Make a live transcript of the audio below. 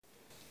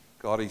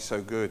God is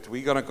so good.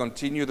 We're going to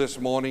continue this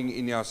morning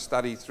in our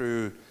study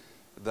through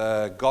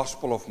the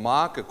Gospel of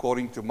Mark,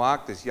 according to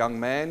Mark, this young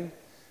man.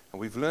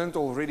 And we've learned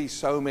already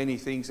so many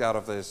things out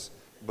of this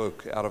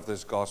book, out of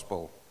this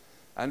Gospel.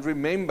 And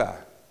remember,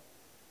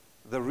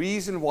 the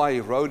reason why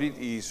he wrote it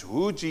is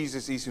who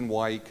Jesus is and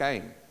why he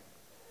came.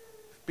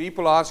 If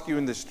people ask you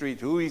in the street,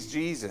 who is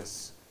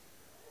Jesus?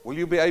 Will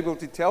you be able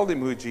to tell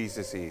them who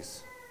Jesus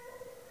is?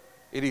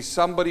 It is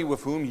somebody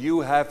with whom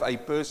you have a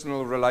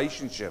personal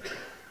relationship.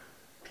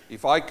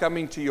 If I come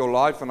into your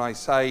life and I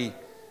say,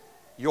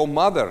 your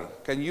mother,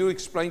 can you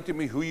explain to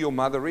me who your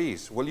mother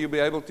is? Will you be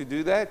able to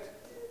do that?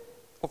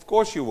 Of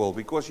course you will,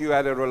 because you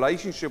had a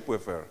relationship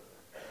with her.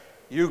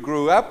 You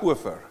grew up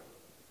with her.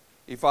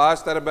 If I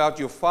ask that about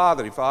your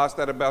father, if I ask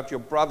that about your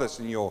brothers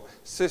and your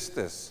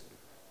sisters,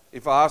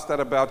 if I ask that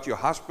about your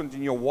husband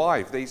and your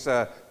wife, there's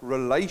a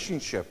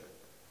relationship.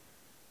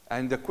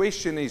 And the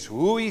question is,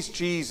 who is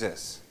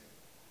Jesus?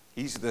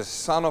 He's the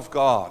Son of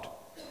God.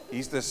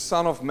 He's the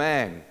Son of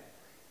Man.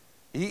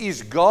 He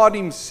is God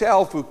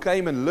himself who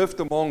came and lived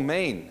among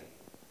men,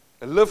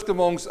 and lived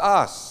amongst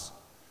us.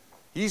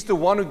 He's the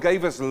one who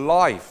gave us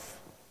life.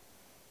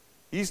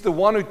 He's the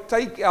one who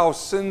take our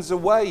sins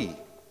away.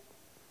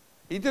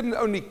 He didn't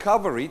only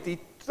cover it, he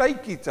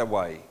take it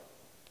away.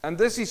 And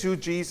this is who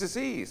Jesus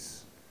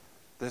is,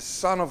 the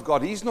Son of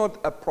God. He's not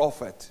a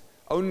prophet,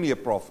 only a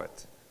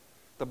prophet.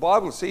 The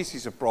Bible says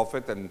he's a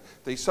prophet, and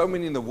there's so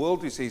many in the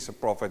world who say he's a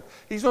prophet.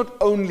 He's not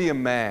only a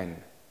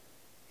man.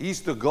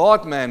 He's the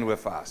God-man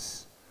with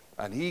us,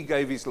 and he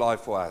gave his life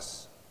for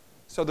us.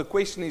 So the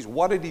question is,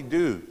 what did he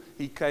do?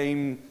 He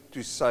came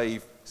to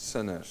save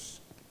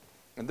sinners.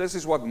 And this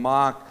is what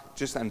Mark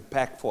just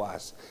unpacked for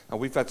us. And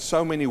we've had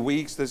so many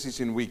weeks. This is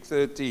in week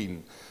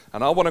 13.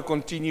 And I want to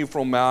continue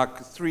from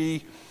Mark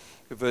 3,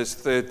 verse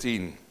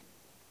 13.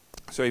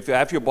 So if you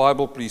have your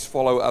Bible, please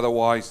follow.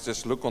 Otherwise,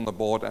 just look on the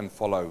board and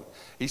follow.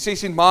 He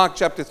says in Mark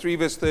chapter 3,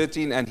 verse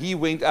 13, and he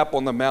went up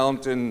on the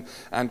mountain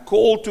and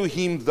called to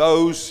him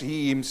those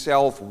he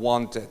himself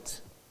wanted.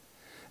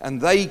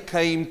 And they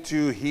came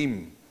to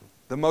him.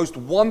 The most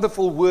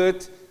wonderful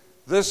word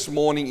this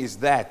morning is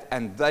that,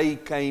 and they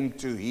came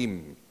to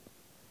him.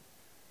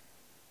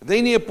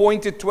 Then he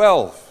appointed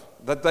 12,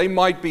 that they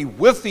might be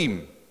with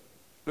him.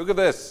 Look at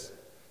this.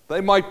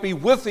 They might be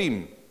with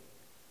him.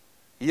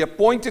 He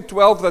appointed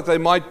 12 that they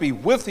might be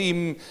with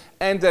him,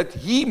 and that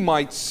he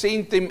might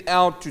send them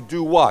out to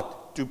do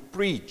what? To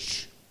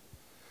preach,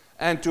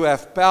 and to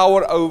have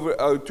power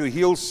to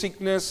heal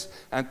sickness,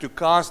 and to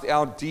cast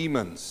out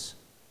demons.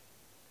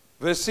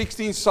 Verse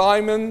 16,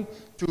 Simon,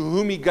 to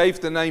whom he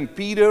gave the name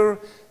Peter,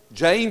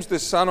 James the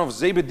son of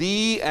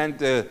Zebedee,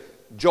 and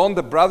John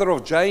the brother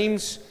of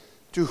James,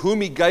 to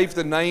whom he gave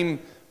the name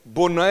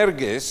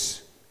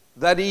Boanerges,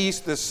 that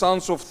is, the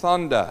sons of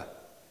thunder.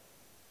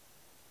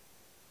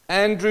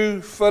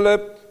 Andrew,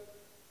 Philip,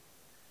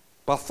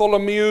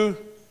 Bartholomew,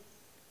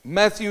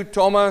 Matthew,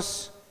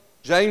 Thomas,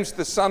 James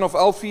the son of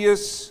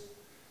Alphaeus,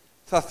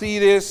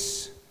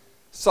 Thaddeus,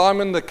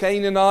 Simon the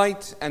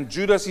Canaanite, and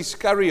Judas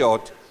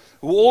Iscariot,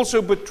 who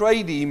also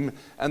betrayed him,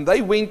 and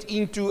they went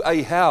into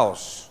a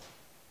house.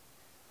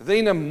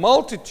 Then a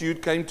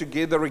multitude came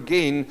together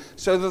again,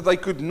 so that they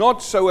could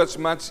not so as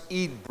much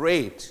eat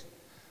bread.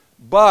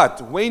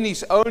 But when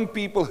his own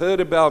people heard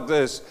about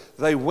this,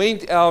 they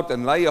went out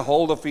and laid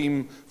hold of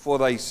him, for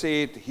they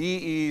said,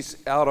 he is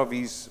out of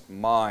his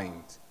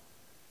mind.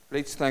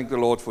 Let's thank the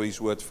Lord for his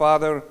word.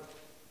 Father,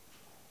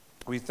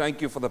 we thank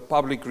you for the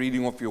public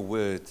reading of your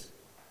word.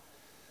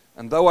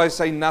 And though I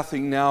say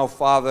nothing now,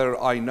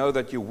 Father, I know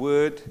that your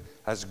word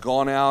has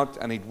gone out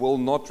and it will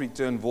not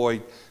return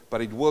void, but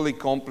it will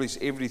accomplish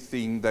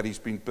everything that it's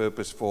been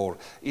purposed for.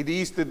 It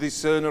is the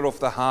discerner of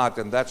the heart,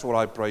 and that's what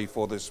I pray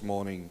for this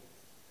morning.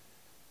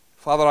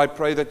 Father, I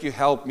pray that you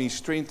help me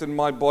strengthen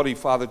my body,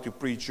 Father, to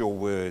preach your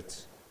word.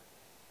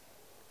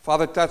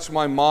 Father, touch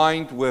my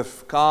mind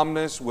with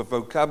calmness, with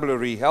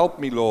vocabulary. Help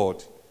me,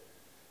 Lord.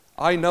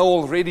 I know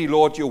already,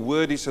 Lord, your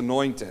word is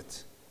anointed.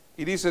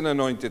 It is an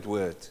anointed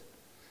word.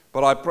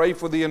 But I pray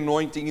for the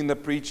anointing in the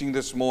preaching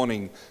this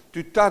morning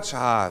to touch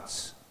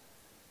hearts.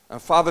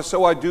 And Father,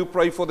 so I do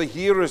pray for the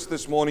hearers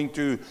this morning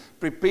to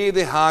prepare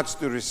their hearts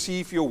to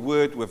receive your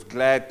word with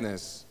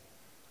gladness.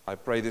 I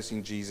pray this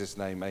in Jesus'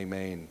 name.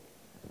 Amen.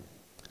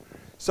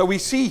 So we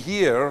see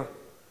here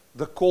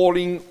the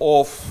calling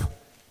of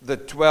the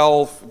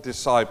 12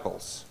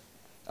 disciples.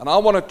 And I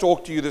want to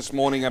talk to you this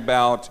morning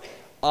about,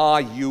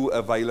 are you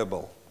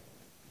available?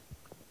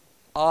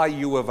 Are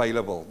you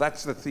available?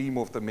 That's the theme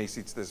of the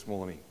message this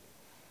morning.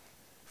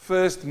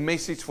 First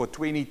message for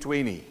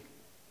 2020.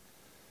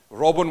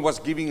 Robin was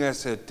giving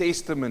us a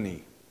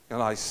testimony,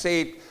 and I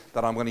said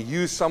that I'm going to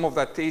use some of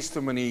that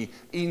testimony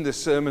in the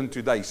sermon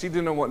today. She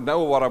didn't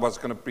know what I was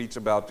going to preach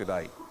about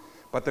today.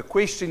 But the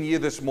question here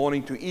this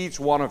morning to each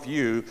one of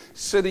you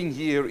sitting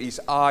here is,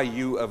 are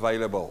you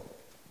available?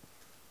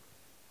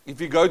 If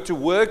you go to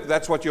work,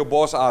 that's what your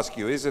boss asks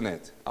you, isn't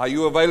it? Are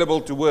you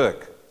available to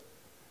work?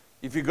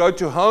 If you go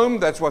to home,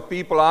 that's what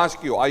people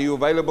ask you. Are you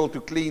available to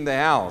clean the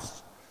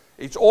house?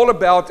 It's all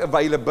about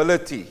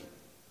availability.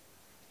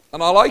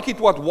 And I like it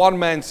what one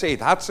man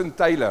said, Hudson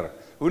Taylor.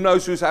 Who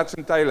knows who's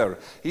Hudson Taylor?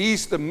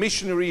 He's the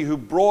missionary who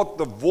brought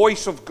the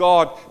voice of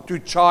God to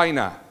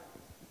China.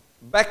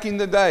 Back in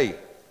the day,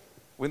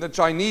 when the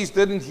Chinese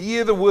didn't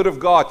hear the word of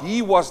God,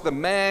 he was the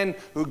man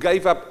who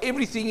gave up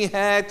everything he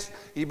had.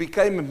 He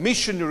became a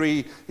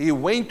missionary. He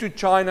went to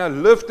China,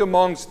 lived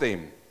amongst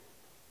them.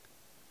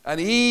 And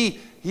he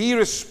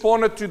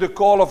responded to the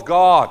call of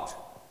God.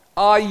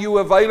 Are you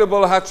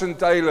available, Hudson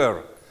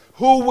Taylor?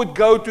 Who would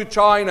go to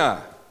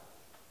China?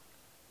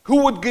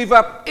 Who would give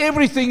up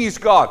everything he's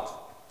got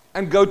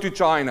and go to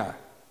China?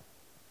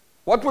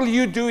 What will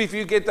you do if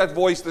you get that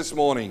voice this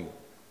morning?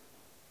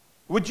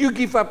 Would you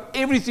give up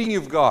everything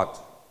you've got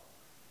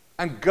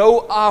and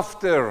go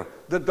after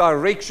the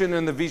direction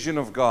and the vision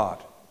of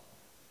God?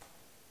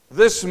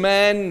 This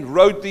man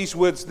wrote these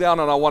words down,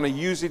 and I want to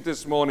use it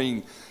this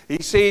morning.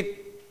 He said,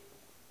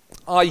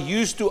 I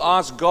used to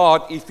ask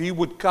God if He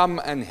would come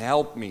and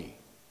help me.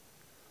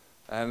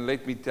 And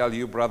let me tell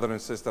you, brother and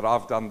sister,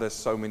 I've done this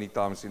so many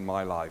times in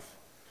my life.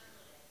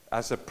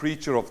 As a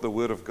preacher of the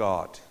Word of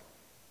God,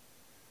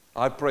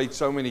 I prayed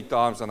so many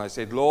times and I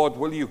said, Lord,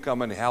 will you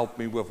come and help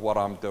me with what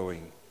I'm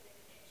doing?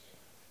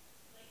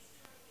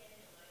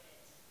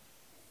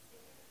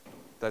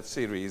 That's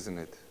Siri, isn't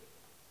it?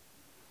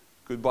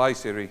 Goodbye,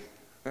 Siri.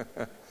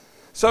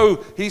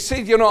 So he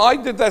said, I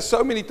did that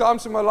so many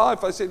times in my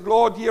life. I said,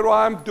 Lord, here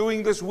I am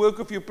doing this work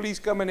of you. Please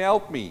come and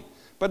help me.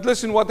 But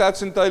listen what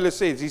Hudson Taylor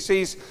says. He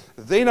says,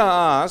 then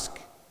I asked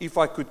if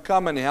I could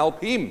come and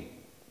help him.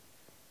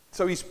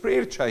 So his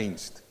prayer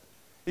changed.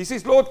 He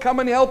says, Lord, come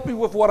and help me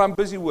with what I'm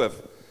busy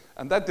with.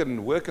 And that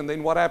didn't work. And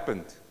then what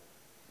happened?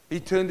 He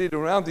turned it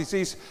around. He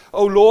says,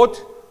 oh Lord,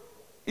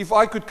 if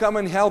I could come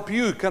and help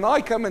you, can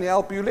I come and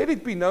help you? Let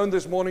it be known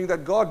this morning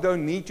that God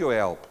don't need your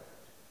help.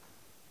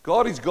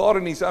 God is God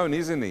on His own,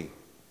 isn't He?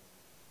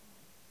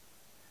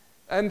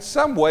 And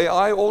some way,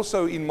 I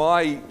also, in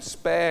my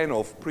span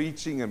of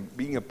preaching and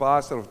being a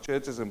pastor of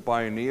churches and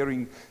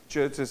pioneering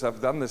churches,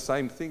 I've done the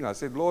same thing. I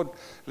said, Lord,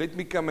 let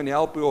me come and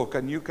help you, or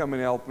can you come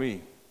and help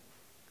me?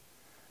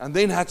 And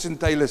then Hudson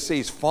Taylor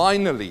says,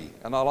 finally,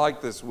 and I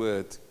like this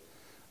word,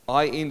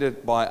 I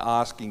ended by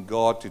asking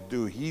God to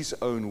do His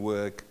own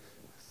work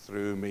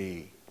through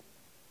me.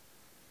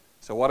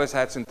 So what has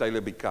Hudson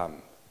Taylor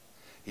become?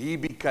 He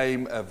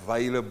became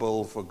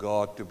available for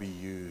God to be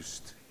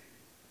used.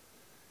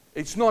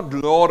 It's not,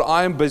 Lord,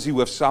 I'm busy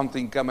with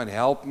something, come and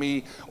help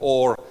me,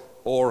 or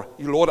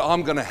Lord,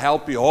 I'm going to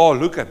help you. Oh,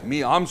 look at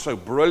me, I'm so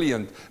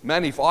brilliant.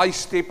 Man, if I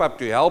step up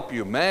to help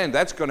you, man,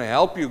 that's going to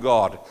help you,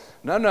 God.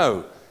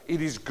 No,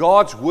 it is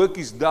God's work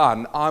is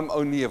done. I'm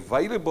only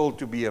available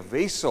to be a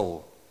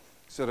vessel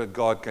so that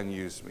God can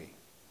use me.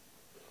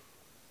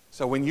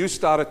 So when you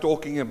started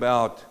talking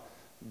about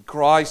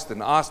Christ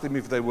and asked them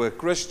if they were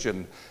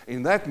Christian,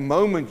 in that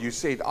moment you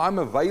said, I'm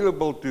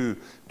available to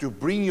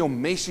bring your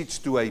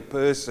message to a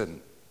person.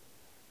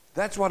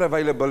 That's what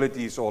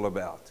availability is all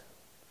about.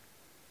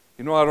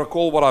 I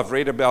recall what I've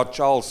read about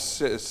Charles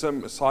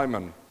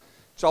Simon.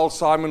 Charles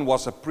Simon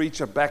was a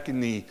preacher back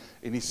in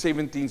his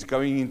 17s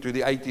going into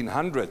the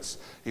 1800s.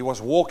 He was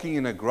walking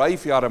in a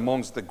graveyard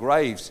amongst the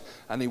graves,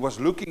 and he was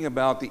looking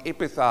about the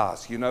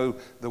epitaphs,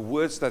 the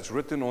words that's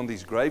written on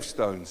these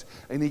gravestones.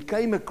 And he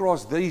came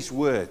across these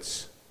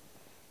words.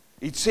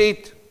 It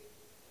said,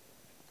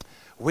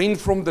 when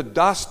from the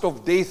dust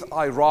of death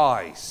I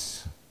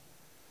rise,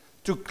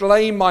 to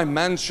claim my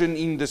mansion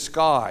in the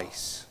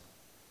skies,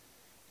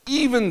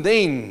 even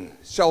then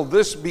shall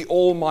this be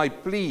all my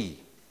plea.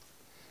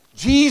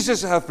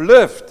 Jesus have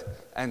lived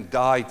and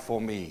died for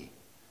me.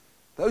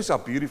 Those are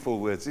beautiful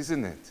words,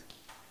 isn't it?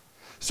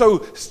 So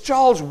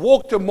Charles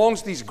walked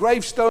amongst these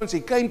gravestones.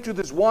 He came to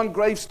this one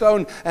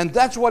gravestone, and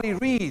that's what he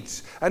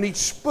reads. And it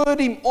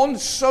spurred him on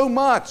so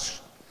much.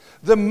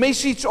 The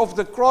message of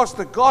the cross,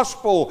 the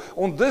gospel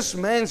on this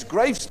man's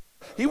gravestone.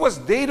 He was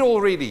dead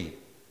already,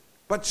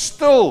 but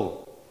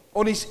still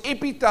on his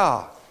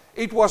epitaph,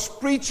 it was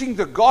preaching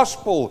the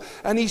gospel.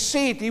 And he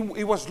said he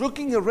was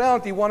looking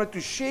around. He wanted to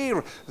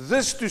share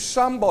this to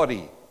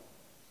somebody.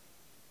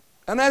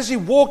 And as he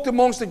walked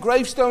amongst the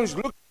gravestones,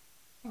 looked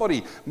at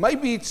somebody.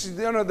 Maybe it's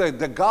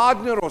the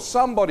gardener or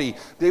somebody.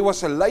 There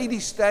was a lady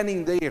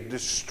standing there,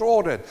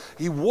 distraught.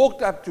 He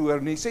walked up to her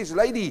and he says,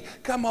 lady,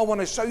 come, I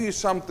want to show you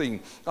something.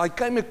 I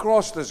came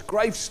across this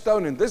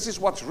gravestone and this is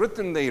what's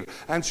written there.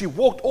 And she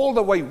walked all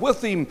the way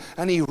with him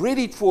and he read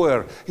it for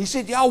her. He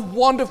said, how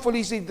wonderful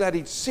is it that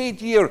it said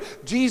here,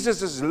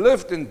 Jesus has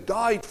lived and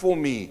died for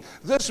me.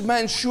 This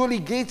man surely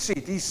gets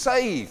it. He's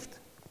saved.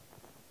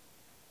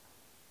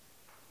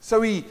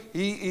 So he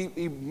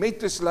met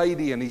this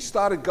lady and he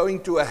started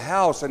going to a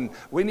house, and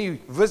when he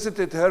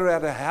visited her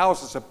at a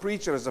house as a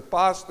preacher, as a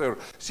pastor,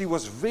 she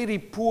was very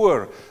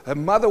poor. Her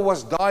mother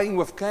was dying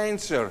with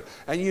cancer,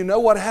 and you know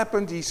what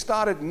happened? He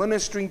started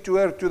ministering to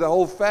her, to the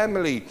whole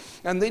family,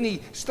 and then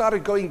he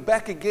started going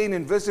back again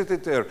and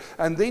visited her,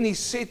 and then he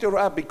set her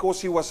up because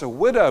she was a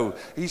widow.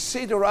 He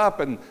set her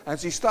up and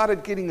she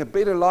started getting a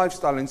better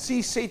lifestyle, and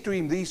she said to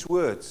him these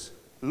words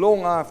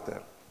long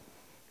after.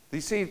 He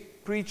said,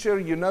 preacher,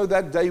 you know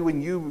that day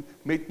when you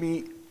met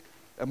me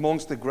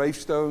amongst the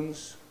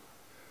gravestones.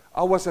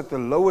 I was at the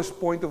lowest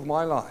point of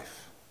my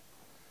life.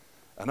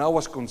 And I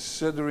was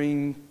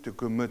considering to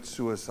commit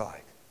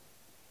suicide.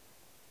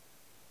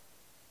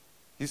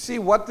 You see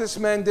what this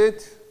man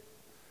did?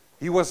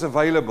 He was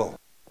available.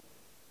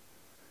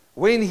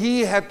 When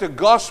he had the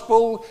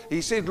gospel,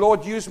 he said,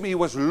 Lord, use me. He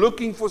was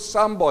looking for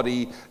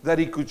somebody that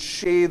he could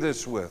share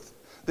this with.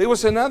 There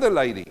was another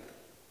lady,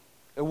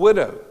 a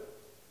widow.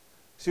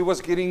 She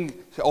was getting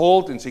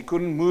old and she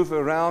couldn't move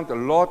around a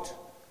lot.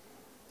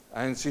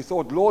 And she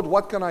thought, Lord,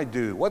 what can I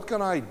do? What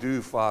can I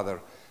do,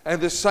 Father? And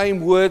the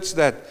same words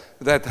that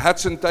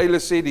Hudson Taylor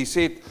said, he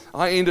said,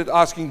 I ended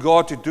asking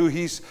God to do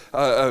his,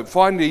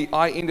 finally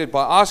I ended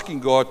by asking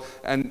God,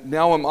 and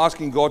now I'm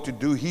asking God to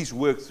do his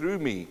work through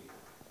me.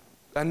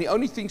 And the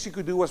only thing she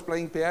could do was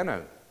playing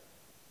piano.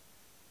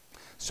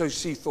 So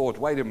she thought,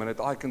 wait a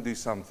minute, I can do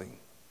something.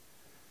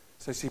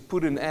 So she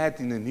put an ad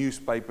in the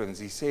newspaper and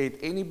she said,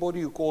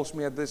 anybody who calls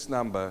me at this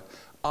number,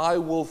 I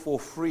will for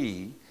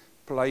free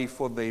play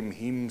for them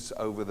hymns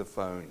over the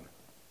phone.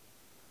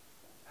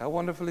 How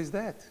wonderful is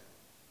that?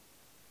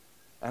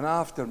 And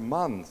after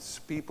months,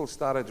 people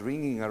started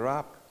ringing her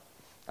up.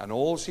 And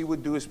all she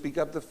would do is pick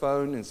up the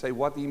phone and say,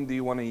 what hymn do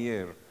you want to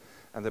hear?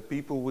 And the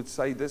people would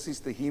say, this is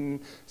the hymn.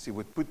 She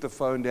would put the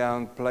phone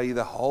down, play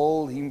the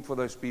whole hymn for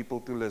those people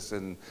to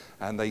listen.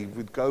 And they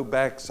would go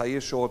back, say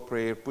a short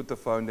prayer, put the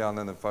phone down,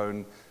 and the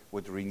phone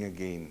would ring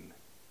again.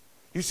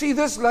 You see,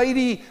 this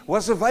lady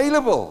was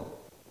available.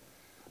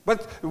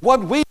 But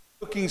what we're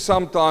looking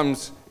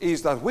sometimes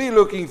is that we're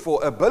looking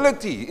for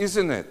ability,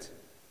 isn't it?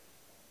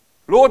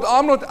 Lord,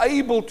 I'm not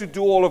able to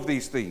do all of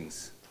these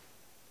things.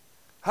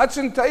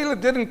 Hudson Taylor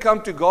didn't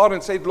come to God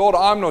and said, Lord,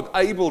 I'm not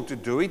able to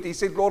do it. He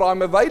said, Lord,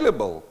 I'm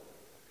available.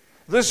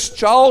 This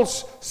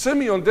Charles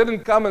Simeon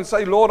didn't come and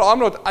say, Lord, I'm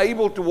not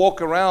able to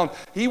walk around.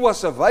 He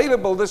was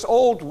available. This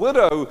old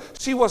widow,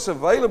 she was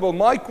available.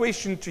 My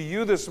question to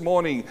you this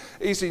morning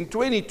is, in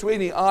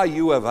 2020, are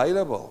you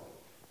available?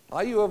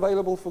 Are you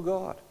available for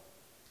God?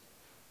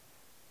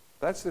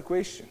 That's the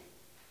question.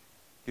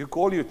 You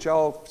call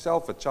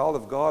yourself a child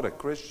of God, a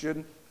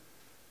Christian.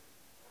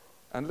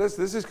 And this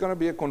is going to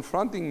be a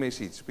confronting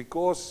message,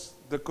 because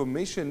the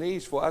commission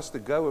is for us to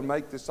go and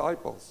make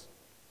disciples.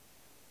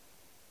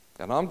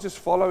 And I'm just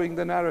following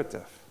the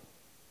narrative.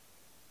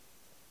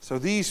 So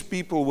these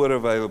people were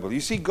available. You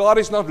see, God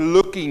is not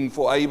looking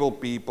for able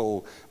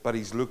people, but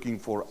He's looking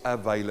for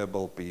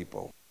available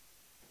people.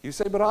 You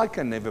say, but I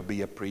can never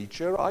be a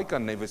preacher. I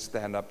can never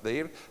stand up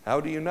there.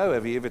 How do you know?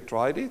 Have you ever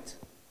tried it?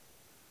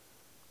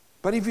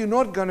 But if you're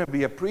not going to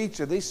be a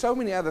preacher, there's so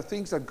many other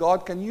things that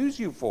God can use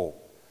you for.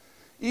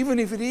 Even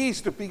if it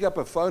is to pick up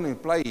a phone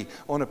and play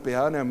on a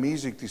piano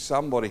music to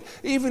somebody.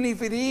 Even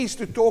if it is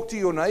to talk to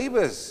your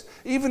neighbors.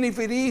 Even if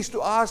it is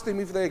to ask them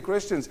if they're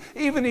Christians.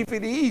 Even if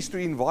it is to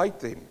invite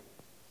them.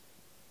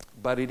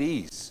 But it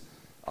is,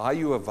 are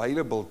you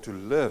available to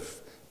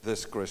live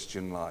this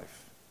Christian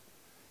life?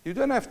 You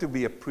don't have to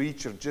be a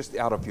preacher just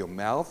out of your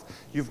mouth.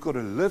 You've got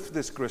to live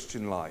this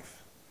Christian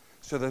life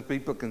so that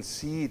people can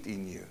see it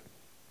in you.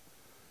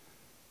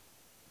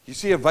 You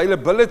see,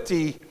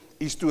 availability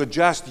is to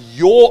adjust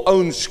your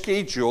own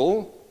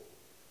schedule,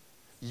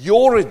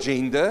 your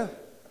agenda,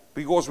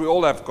 because we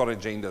all have got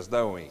agendas,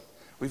 don't we?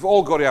 We've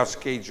all got our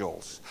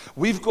schedules.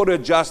 We've got to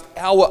adjust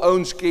our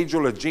own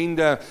schedule,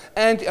 agenda,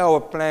 and our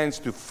plans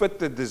to fit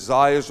the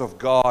desires of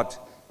God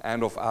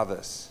and of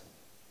others.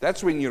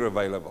 That's when you're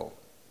available.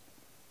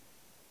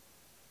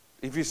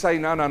 If you say,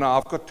 no,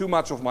 I've got too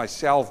much of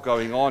myself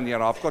going on here,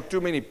 I've got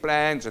too many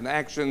plans and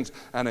actions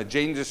and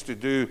agendas to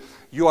do,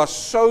 you are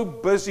so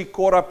busy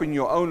caught up in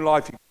your own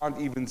life, you can't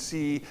even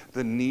see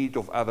the need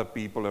of other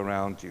people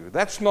around you.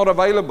 That's not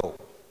available.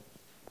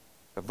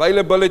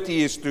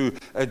 Availability is to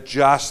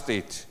adjust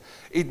it.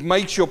 It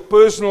makes your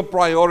personal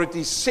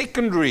priorities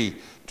secondary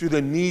to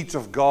the needs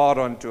of God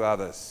unto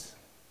others.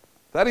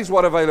 That is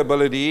what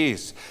availability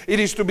is.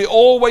 It is to be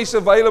always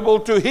available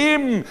to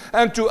Him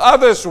and to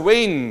others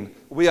when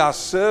we are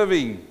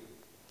serving.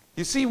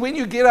 You see, when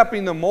you get up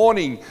in the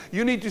morning,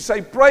 you need to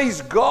say,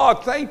 praise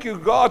God, thank you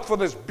God for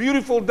this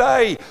beautiful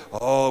day.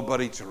 Oh,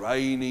 but it's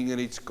raining and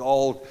it's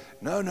cold.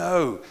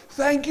 No,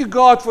 thank you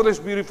God for this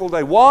beautiful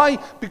day. Why?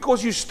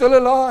 Because you're still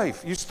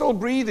alive, you're still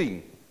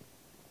breathing.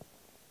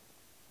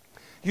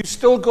 You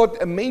still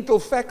got a mental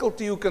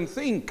faculty you can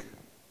think.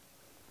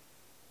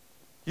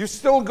 You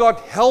still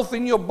got health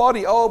in your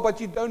body. Oh,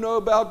 but you don't know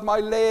about my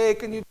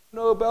leg, and you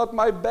don't know about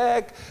my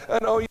back,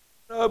 and oh, you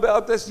don't know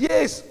about this.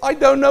 Yes, I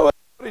don't know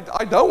about it.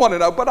 I don't want to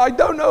know, but I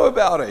don't know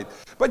about it.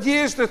 But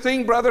here's the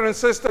thing, brother and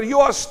sister, you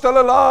are still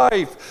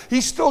alive.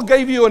 He still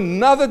gave you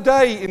another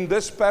day in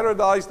this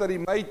paradise that He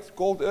made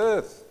called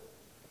earth.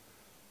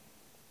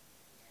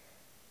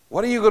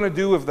 What are you going to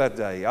do with that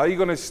day? Are you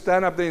going to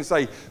stand up there and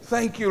say,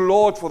 thank you,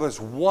 Lord, for this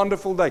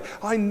wonderful day.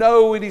 I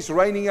know it is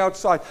raining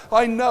outside.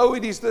 I know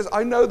it is this.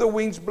 I know the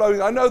wind's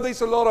blowing. I know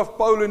there's a lot of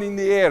pollen in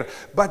the air.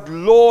 But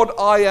Lord,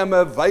 I am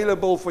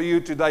available for you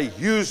today.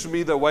 Use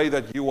me the way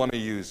that you want to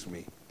use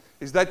me.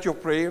 Is that your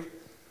prayer?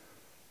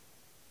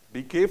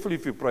 Be careful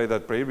if you pray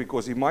that prayer,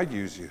 because He might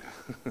use you.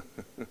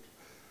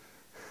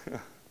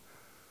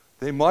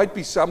 There might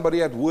be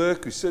somebody at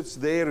work who sits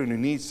there and who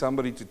needs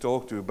somebody to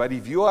talk to, but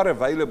if you are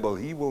available,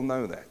 he will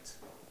know that.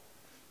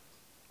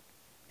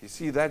 You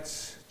see,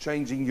 that's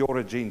changing your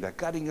agenda,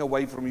 cutting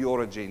away from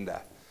your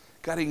agenda,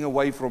 cutting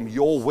away from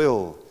your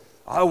will.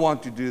 I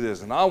want to do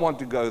this, and I want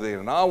to go there,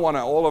 and I want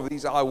all of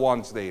these I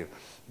wants there.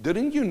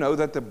 Didn't you know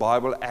that the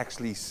Bible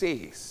actually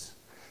says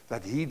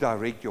that He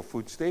directs your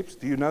footsteps?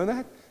 Do you know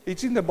that?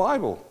 It's in the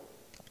Bible.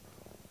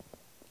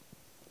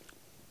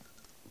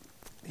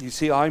 You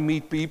see, I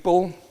meet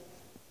people,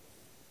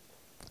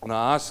 and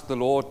I ask the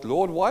Lord,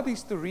 Lord, what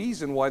is the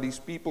reason why these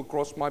people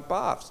cross my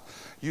paths?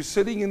 You're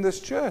sitting in this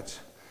church.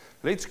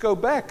 Let's go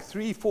back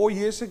 3-4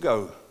 years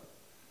ago.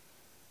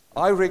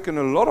 I reckon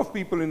a lot of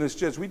people in this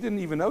church, we didn't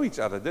even know each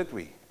other, did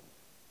we?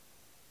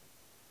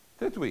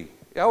 Did we?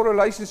 Our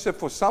relationship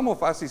for some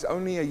of us is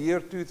only a year,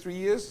 2-3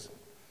 years.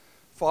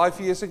 5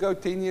 years ago,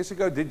 10 years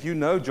ago, did you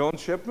know John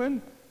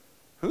Shipman?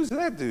 Who's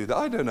that dude?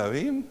 I don't know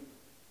him.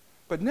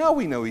 But now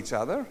we know each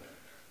other.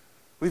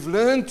 We've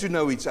learned to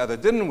know each other,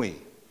 didn't we?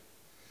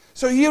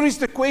 So here is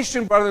the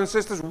question, brothers and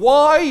sisters.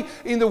 Why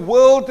in the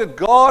world did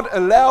God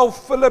allow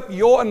Philip,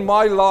 your and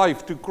my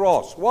life to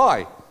cross?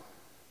 Why?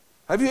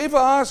 Have you ever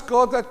asked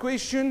God that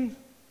question?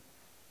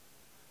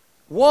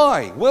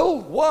 Why?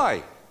 Will,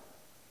 why?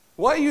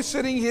 Why are you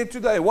sitting here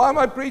today? Why am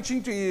I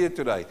preaching to you here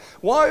today?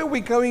 Why are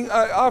we going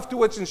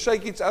afterwards and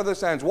shake each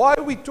other's hands? Why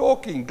are we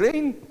talking?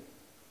 Glenn?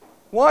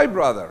 Why,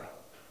 brother?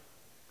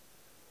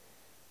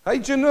 Hey,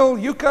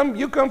 Janelle, you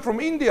come from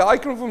India. I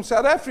come from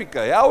South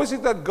Africa. How is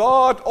it that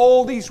God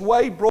all this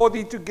way brought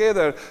it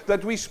together,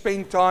 that we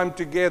spend time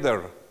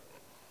together?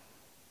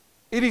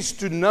 It is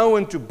to know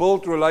and to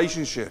build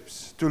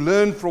relationships, to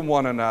learn from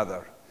one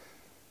another,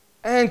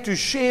 and to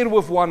share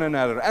with one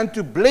another, and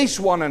to bless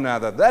one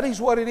another. That is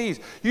what it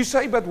is. You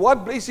say, but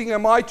what blessing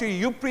am I to you?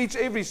 You preach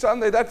every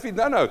Sunday.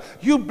 No.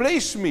 You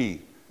bless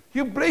me.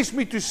 You bless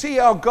me to see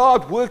how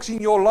God works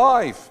in your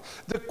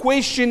life. The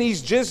question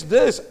is just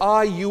this.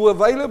 Are you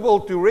available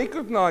to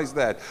recognize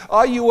that?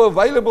 Are you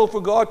available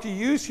for God to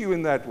use you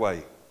in that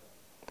way?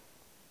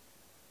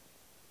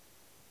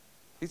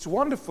 It's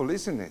wonderful,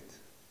 isn't it?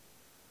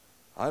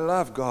 I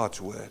love God's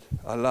word.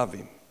 I love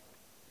Him.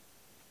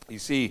 You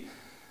see,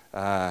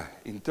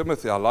 in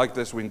Timothy, I like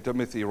this when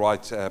Timothy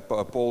writes,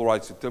 Paul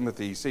writes to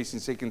Timothy, he says in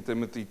 2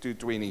 Timothy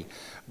 2:20,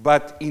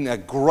 but in a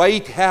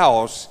great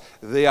house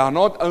there are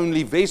not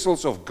only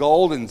vessels of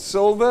gold and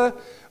silver,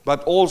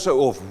 but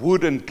also of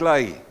wood and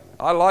clay.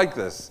 I like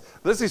this.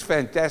 This is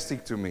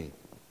fantastic to me.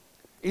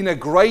 In a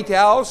great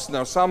house,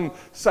 now some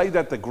say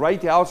that the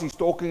great house he's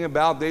talking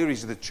about there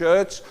is the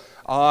church.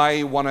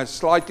 I want to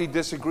slightly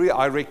disagree.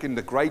 I reckon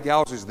the great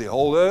house is the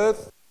whole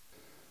earth.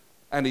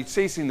 And it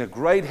says in a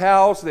great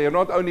house, there are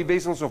not only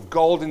vessels of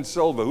gold and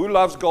silver. Who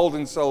loves gold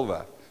and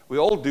silver? We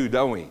all do,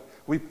 don't we?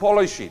 We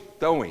polish it,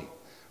 don't we?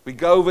 We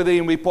go over there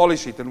and we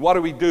polish it. And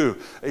what do?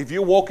 If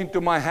you walk into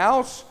my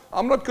house,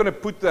 I'm not going to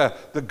put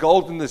the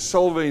gold and the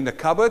silver in the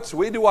cupboards.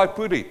 Where do I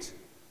put it?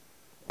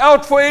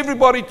 Out for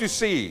everybody to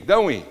see,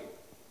 don't we?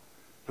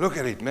 Look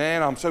at it,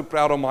 man. I'm so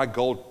proud of my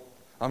gold.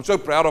 I'm so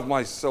proud of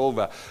my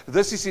silver.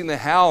 This is in the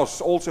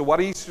house also. What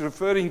he's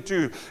referring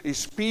to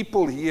is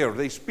people here.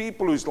 There's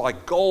people who's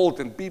like gold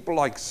and people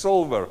like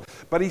silver.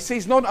 But he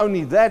says not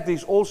only that,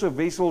 there's also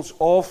vessels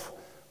of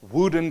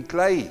wood and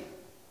clay.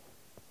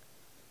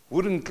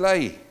 Wood and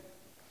clay.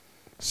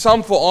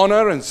 Some for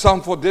honor and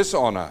some for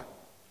dishonor.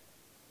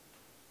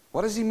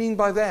 What does he mean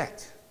by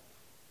that?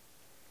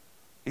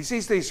 He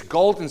says there's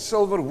gold and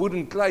silver, wood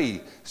and clay.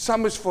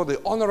 Some is for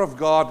the honor of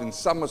God and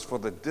some is for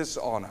the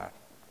dishonor.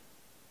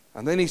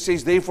 And then he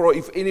says, therefore,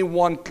 if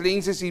anyone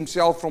cleanses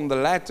himself from the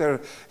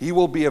latter, he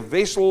will be a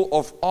vessel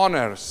of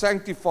honor,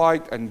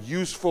 sanctified and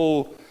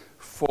useful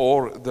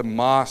for the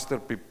master,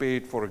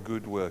 prepared for a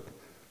good work.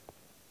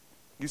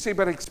 You say,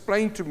 but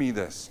explain to me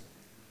this.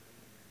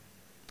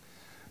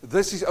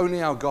 This is only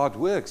how God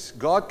works.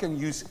 God can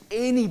use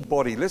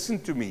anybody. Listen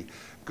to me.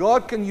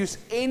 God can use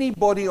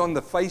anybody on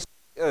the face of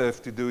the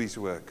earth to do His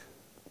work,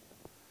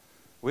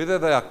 whether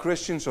they are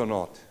Christians or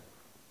not.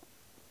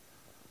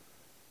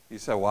 You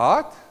say,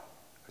 what?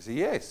 I say,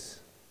 yes.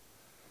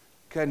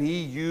 Can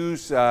He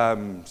use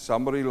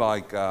somebody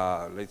like,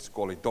 let's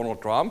call it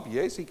Donald Trump?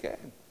 Yes, He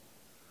can.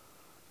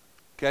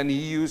 Can He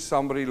use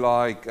somebody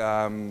like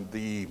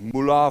the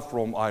mullah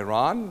from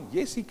Iran?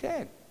 Yes, He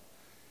can.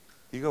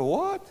 You go,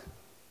 what?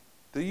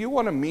 Do you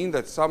want to mean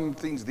that some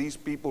things these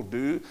people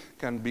do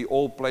can be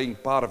all playing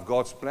part of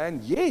God's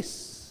plan?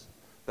 Yes.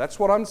 That's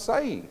what I'm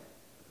saying.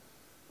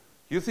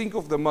 You think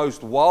of the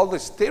most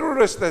wildest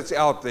terrorist that's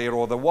out there,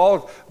 or the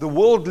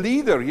world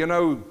leader,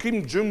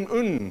 Kim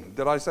Jong-un.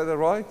 Did I say that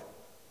right?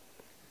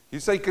 You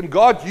say, can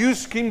God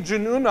use Kim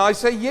Jong-un? I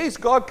say, yes,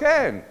 God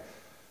can.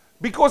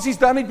 Because He's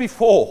done it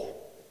before.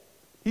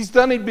 He's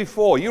done it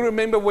before. You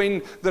remember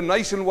when the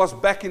nation was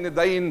back in the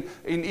day in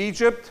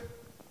Egypt?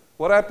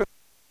 What happened?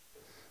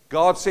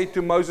 God said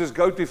to Moses,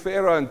 go to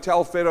Pharaoh and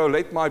tell Pharaoh,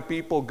 let my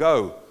people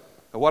go.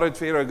 And what did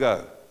Pharaoh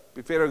go?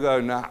 Pharaoh go,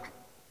 nah.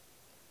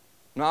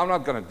 No, I'm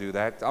not going to do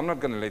that. I'm not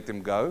going to let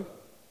them go.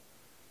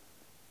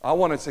 I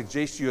want to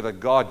suggest to you that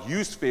God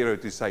used Pharaoh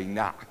to say,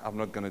 nah, I'm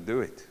not going to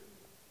do it.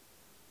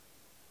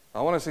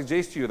 I want to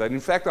suggest to you that.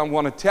 In fact, I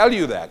want to tell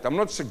you that. I'm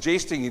not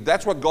suggesting it.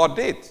 That's what God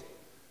did.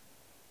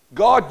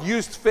 God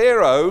used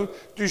Pharaoh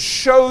to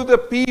show the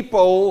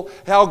people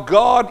how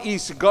God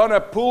is going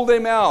to pull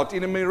them out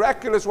in a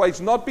miraculous way.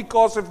 It's not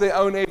because of their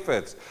own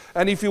efforts.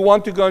 And if you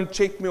want to go and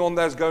check me on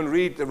that, go and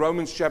read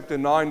Romans chapter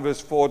 9, verse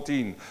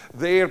 14.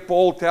 There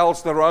Paul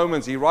tells the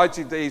Romans, he writes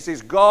it there, he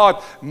says,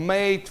 God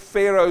made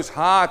Pharaoh's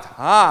heart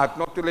hard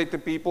not to let the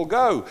people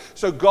go.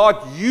 So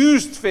God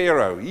used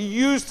Pharaoh. He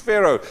used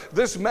Pharaoh.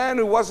 This man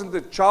who wasn't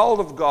a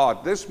child of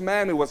God, this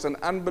man who was an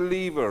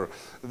unbeliever,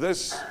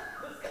 this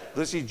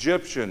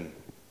Egyptian,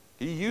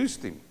 he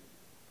used him.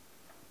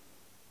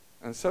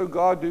 And so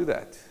God do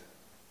that.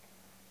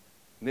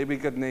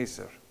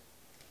 Nebuchadnezzar.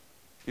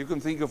 You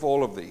can think of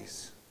all of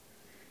these.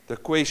 The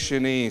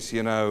question is,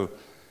 in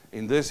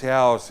this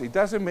house, it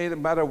doesn't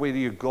matter whether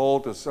you're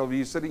gold or silver.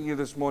 You're sitting here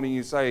this morning,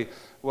 you say,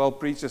 well,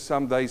 preacher,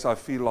 some days I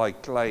feel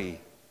like clay.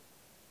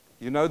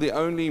 The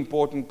only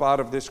important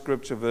part of this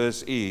scripture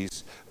verse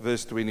is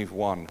verse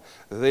 21.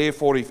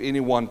 Therefore, if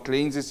anyone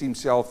cleanses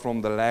himself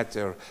from the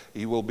latter,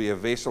 he will be a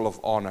vessel of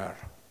honor.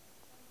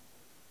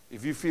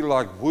 If you feel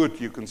like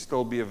wood, you can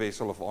still be a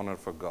vessel of honor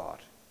for God.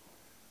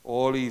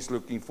 All he's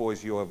looking for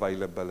is your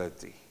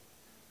availability.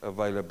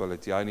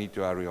 Availability. I need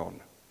to hurry on.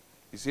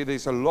 You see,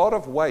 there's a lot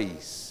of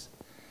ways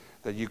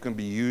that you can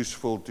be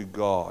useful to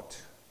God.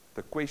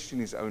 The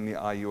question is only,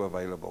 are you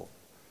available?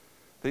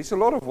 There's a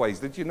lot of ways.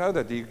 Did you know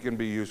that you can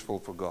be useful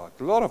for God?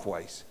 A lot of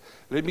ways.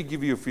 Let me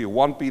give you a few.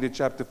 1 Peter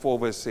chapter 4,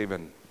 verse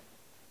 7.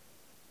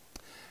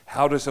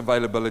 How does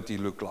availability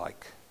look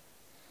like?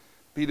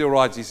 Peter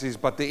writes, he says,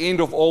 but the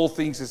end of all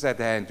things is at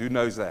hand. Who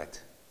knows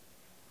that?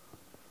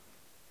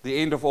 The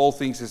end of all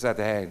things is at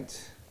hand.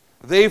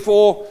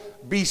 Therefore,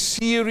 be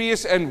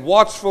serious and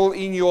watchful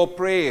in your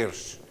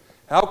prayers.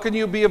 How can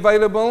you be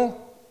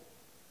available?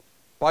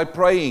 By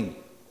praying.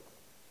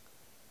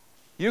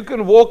 You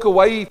can walk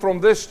away from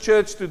this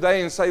church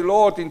today and say,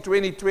 Lord, in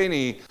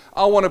 2020,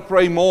 I want to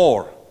pray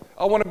more.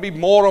 I want to be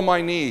more on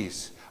my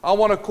knees. I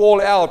want to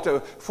call out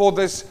for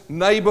this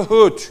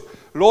neighborhood.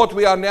 Lord,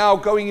 we are now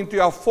going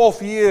into our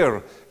 4th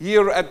year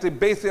here at the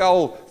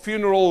Bethel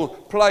funeral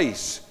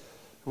place.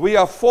 We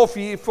are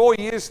 4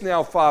 years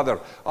now, Father.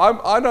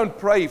 I don't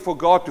pray for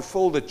God to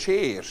fill the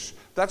chairs.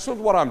 That's not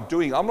what I'm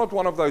doing. I'm not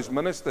one of those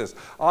ministers.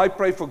 I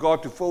pray for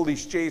God to fill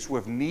these chairs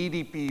with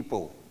needy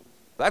people.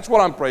 That's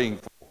what I'm praying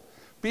for.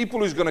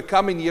 People who's going to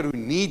come in here who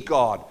need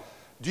God.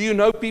 Do you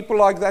know people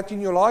like that in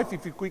your life,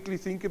 if you quickly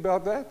think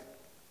about that?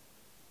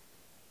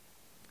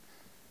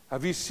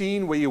 Have you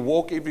seen where you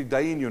walk every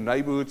day in your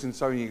neighborhoods and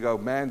so you go,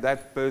 man,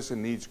 that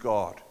person needs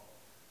God?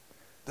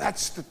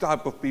 That's the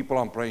type of people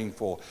I'm praying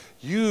for.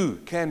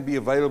 You can be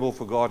available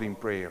for God in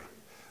prayer.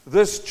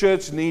 This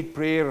church needs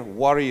prayer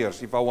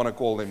warriors, if I want to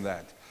call them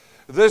that.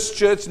 This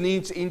church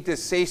needs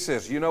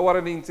intercessors. You know what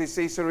an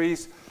intercessor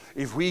is?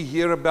 If we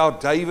hear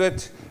about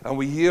David and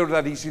we hear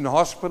that he's in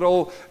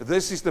hospital,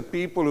 this is the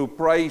people who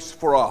prays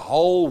for a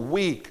whole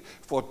week,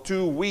 for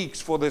 2 weeks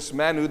for this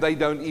man who they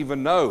don't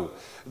even know.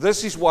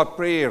 This is what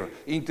prayer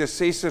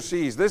intercessors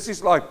is. This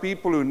is like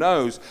people who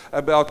knows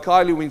about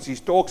Kylie when she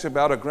talks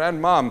about a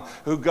grandmom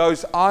who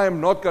goes, I am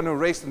not going to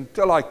rest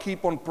until I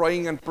keep on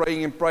praying and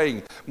praying and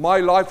praying. My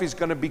life is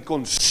going to be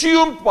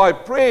consumed by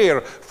prayer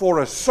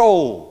for a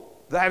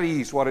soul. That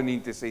is what an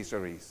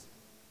intercessor is.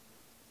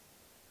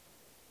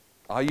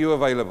 Are you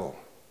available?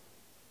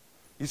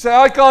 You say,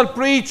 I can't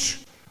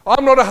preach.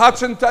 I'm not a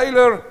Hudson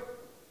Taylor.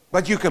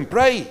 But you can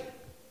pray.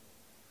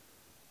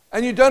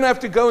 And you don't have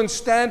to go and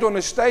stand on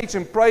a stage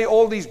and pray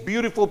all these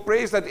beautiful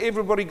prayers that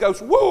everybody goes,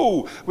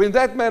 whoa! When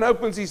that man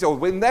opens his mouth,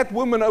 when that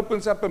woman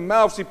opens up her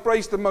mouth, she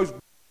prays the most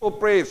beautiful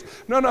prayers.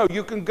 No,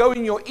 you can go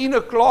in your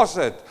inner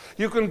closet.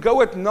 You can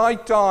go at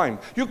night time.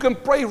 You can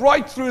pray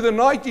right through the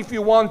night if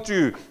you want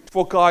to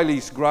for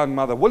Kylie's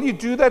grandmother. Will you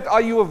do that?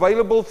 Are you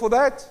available for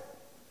that?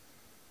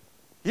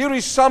 Here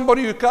is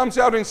somebody who comes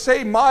out and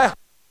say, my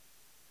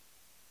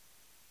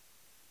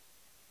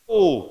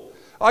soul,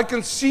 I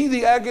can see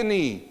the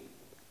agony.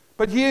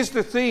 But here's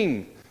the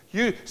thing.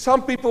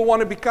 Some people want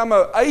to become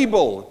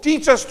able.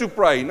 Teach us to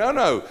pray.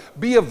 No.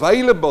 Be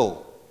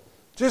available.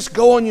 Just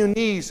go on your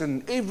knees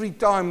and every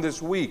time this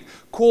week,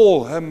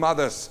 call her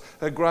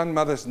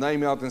grandmother's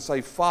name out and say,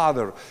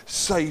 Father,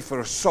 save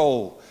her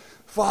soul.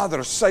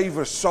 Father, save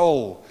her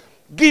soul.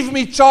 Give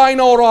me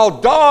China or I'll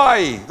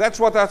die.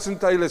 That's what Hudson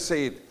Taylor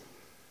said.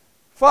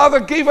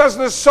 Father, give us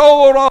the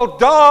soul or I'll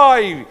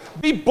die.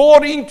 Be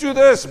bought into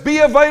this. Be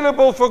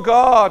available for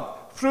God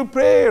through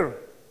prayer.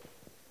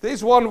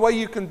 There's one way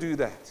you can do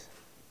that.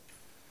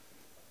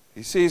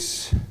 He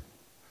says,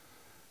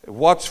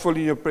 watchful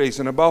in your prayers,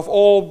 and above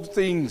all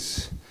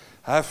things,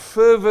 have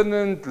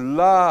fervent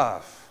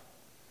love.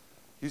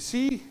 You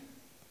see,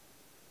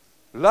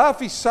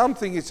 love is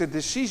something, it's a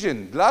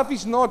decision. Love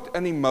is not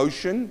an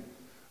emotion.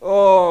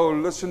 Oh,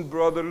 listen,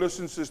 brother,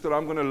 listen, sister,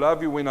 I'm going to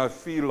love you when I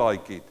feel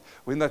like it.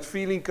 When that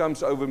feeling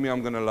comes over me,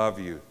 I'm going to love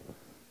you.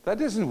 That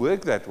doesn't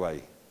work that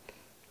way.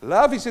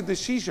 Love is a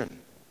decision.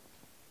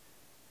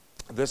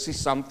 This is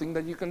something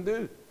that you can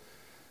do.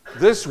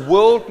 This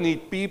world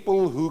needs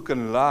people who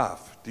can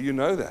laugh. Do you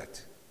know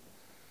that?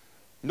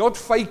 Not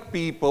fake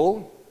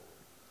people,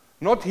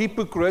 not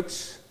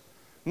hypocrites,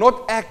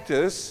 not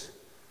actors.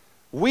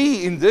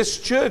 We in this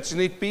church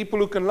need people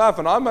who can laugh.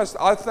 And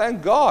I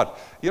thank God.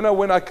 You know,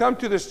 when I come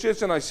to this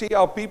church and I see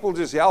how people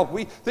just help,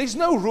 there's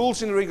no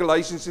rules and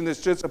regulations in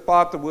this church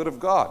apart the Word of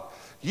God.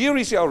 Here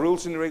is our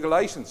rules and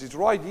regulations. It's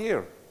right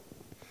here.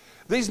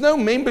 There's no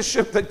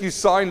membership that you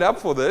signed up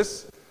for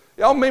this.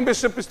 Our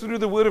membership is to do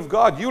the Word of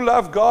God. You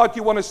love God,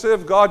 you want to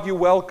serve God, you're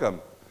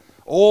welcome.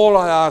 All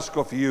I ask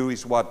of you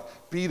is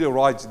what Peter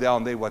writes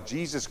down there, what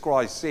Jesus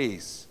Christ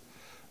says.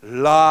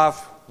 Love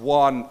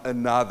one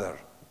another.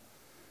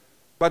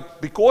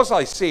 But because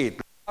I said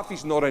love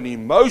is not an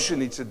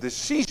emotion, it's a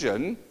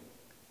decision,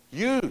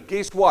 you,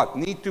 guess what,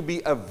 need to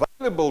be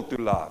available to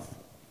love.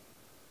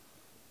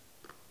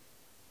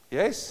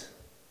 Yes?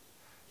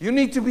 You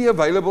need to be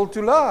available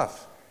to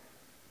love.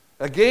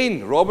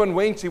 Again, Robin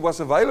went, he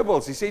was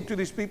available. He said to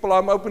these people,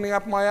 I'm opening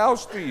up my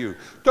house to you.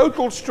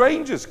 Total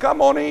strangers,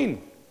 come on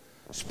in.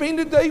 Spend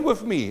a day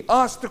with me.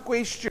 Ask the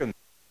question.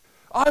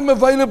 I'm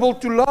available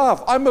to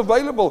love. I'm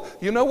available.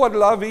 You know what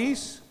love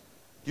is?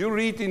 You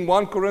read in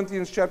 1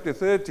 Corinthians chapter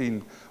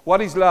 13.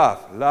 What is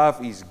love?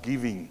 Love is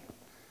giving.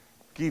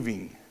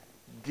 Giving.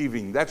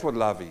 Giving. That's what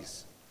love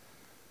is.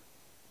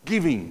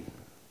 Giving.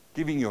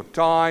 Giving your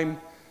time.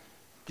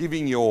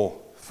 Giving your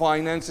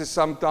finances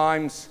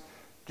sometimes.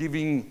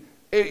 Giving,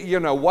 you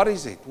know, what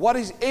is it? What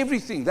is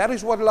everything? That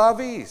is what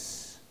love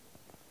is.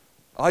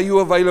 Are you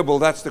available?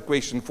 That's the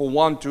question. For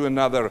one to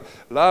another.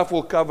 Love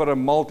will cover a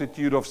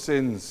multitude of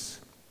sins.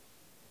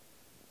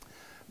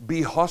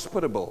 Be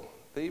hospitable.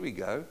 There we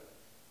go.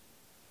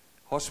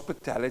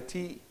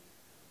 Hospitality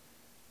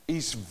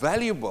is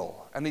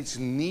valuable and it's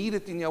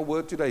needed in your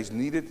word today. It's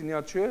needed in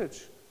your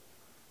church.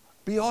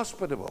 Be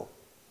hospitable.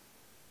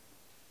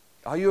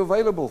 Are you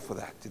available for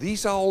that?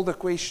 These are all the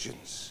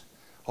questions.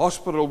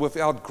 Hospitable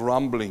without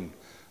grumbling.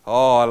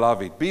 Oh, I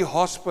love it. Be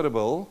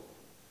hospitable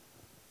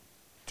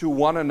to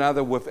one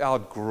another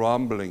without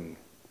grumbling.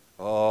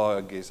 Oh,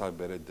 I guess I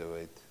better do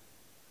it.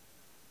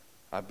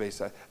 I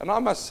better. And I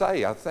must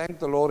say, I thank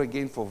the Lord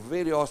again for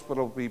very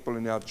hospitable people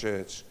in our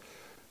church.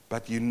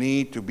 But you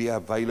need to be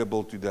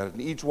available to that.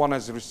 And each one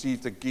has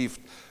received a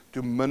gift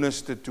to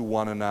minister to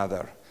one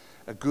another.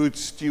 A good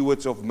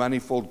steward of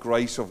manifold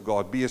grace of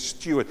God. Be a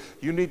steward.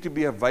 You need to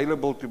be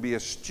available to be a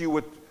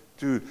steward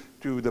to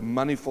the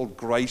manifold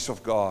grace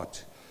of God.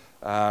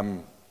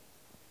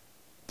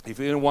 If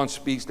anyone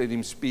speaks, let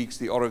him speak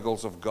the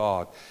oracles of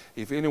God.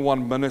 If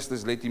anyone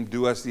ministers, let him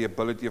do as the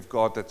ability of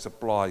God that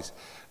supplies,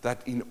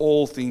 that in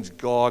all things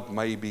God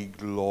may be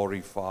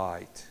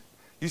glorified.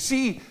 You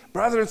see,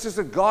 brother and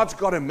sister, God's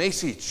got a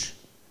message.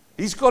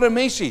 He's got a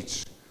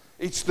message.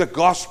 It's the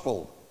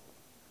gospel.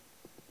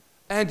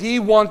 And He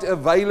wants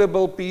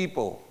available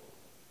people.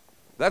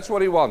 That's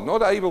what He wants,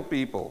 not able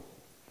people.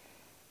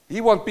 He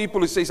wants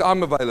people who says,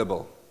 I'm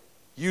available.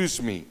 Use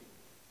me.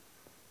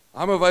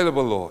 I'm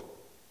available, Lord.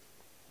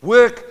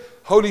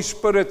 Work, Holy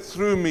Spirit,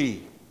 through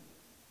me.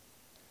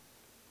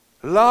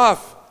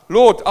 Love.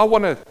 Lord, I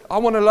want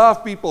to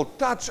love people.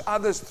 Touch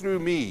others through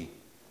me.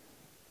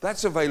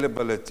 That's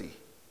availability.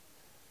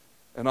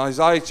 In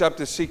Isaiah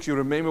chapter 6, you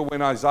remember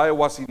when Isaiah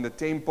was in the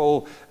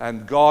temple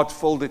and God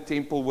filled the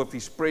temple with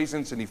His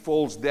presence and he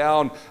falls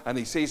down and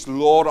he says,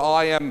 Lord,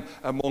 I am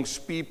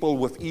amongst people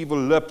with evil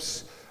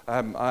lips.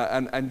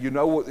 And you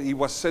know, he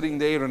was sitting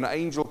there and an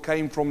angel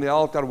came from the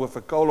altar with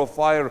a coal of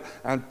fire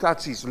and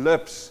touched his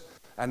lips.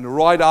 And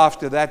right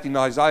after that, in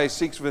Isaiah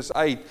 6 verse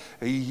 8,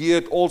 he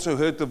also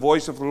heard the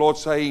voice of the Lord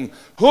saying,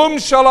 whom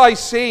shall I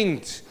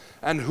send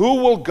and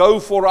who will go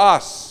for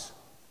us?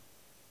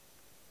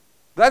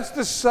 That's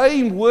the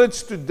same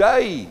words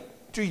today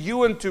to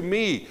you and to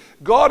me.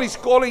 God is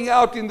calling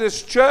out in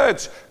this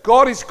church.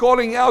 God is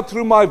calling out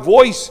through my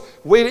voice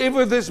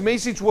wherever this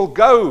message will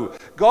go.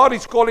 God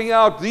is calling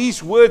out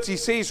these words. He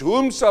says,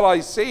 whom shall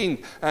I send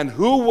and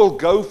who will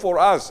go for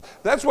us?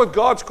 That's what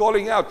God's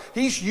calling out.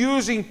 He's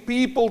using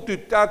people to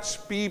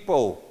touch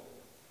people.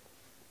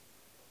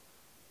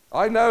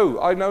 I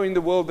know in the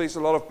world there's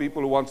a lot of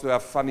people who want to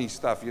have funny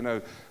stuff, you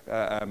know,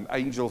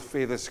 angel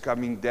feathers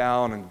coming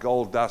down and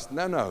gold dust.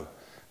 No.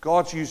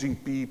 God's using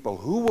people.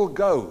 Who will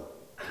go?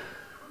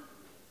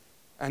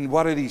 And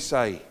what did He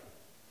say?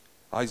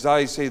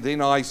 Isaiah said,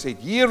 then I said,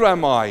 here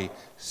am I,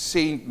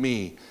 send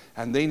me.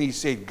 And then He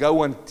said,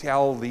 go and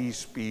tell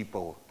these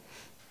people.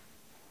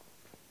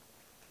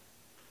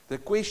 The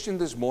question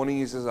this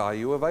morning is are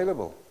you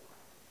available?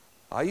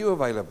 Are you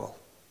available?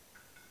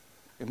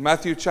 In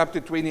Matthew chapter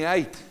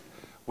 28,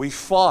 we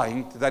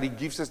find that He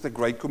gives us the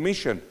Great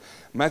Commission.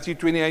 Matthew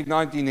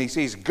 28:19, He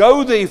says,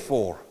 go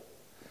therefore.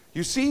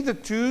 You see the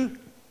two.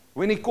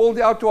 When He called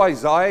out to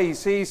Isaiah, He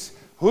says,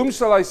 whom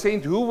shall I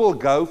send? Who will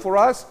go for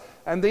us?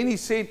 And then He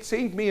said,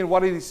 send me. And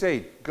what did He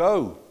say?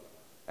 Go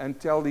and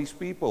tell these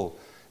people.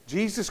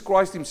 Jesus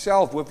Christ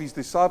Himself with His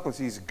disciples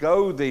says,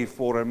 go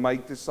therefore and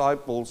make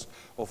disciples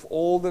of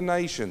all the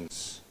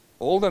nations.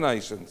 All the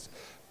nations.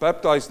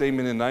 Baptize them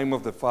in the name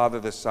of the Father,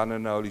 the Son,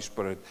 and the Holy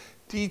Spirit,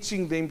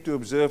 teaching them to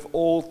observe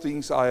all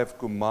things I have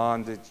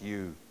commanded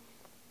you.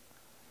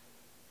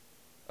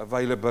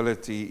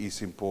 Availability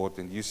is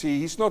important. You see,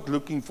 he's not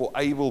looking for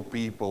able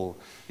people.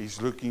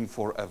 He's looking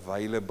for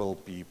available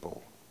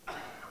people.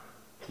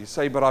 You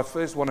say, but I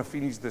first want to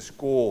finish this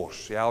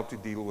course, how to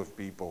deal with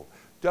people.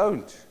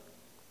 Don't.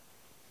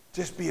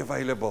 Just be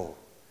available.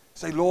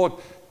 Say, Lord,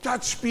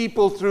 touch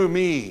people through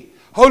me.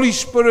 Holy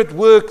Spirit,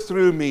 work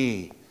through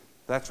me.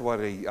 That's what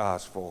he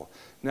asked for.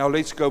 Now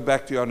let's go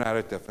back to our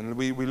narrative. And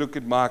we look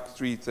at Mark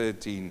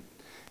 3:13.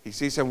 He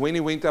says, and when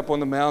he went up on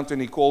the mountain,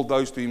 he called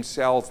those to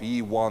himself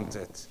he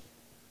wanted.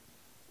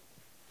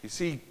 You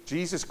see,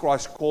 Jesus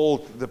Christ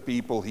called the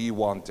people he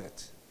wanted.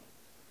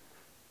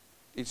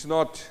 It's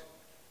not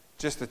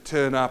just a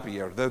turn up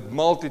here. The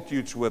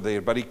multitudes were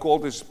there, but he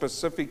called a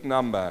specific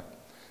number,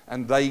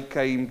 and they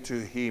came to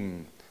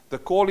him. The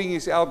calling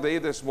is out there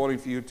this morning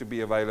for you to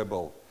be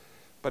available,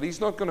 but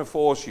he's not going to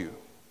force you.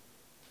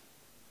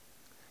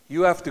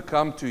 You have to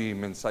come to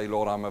him and say,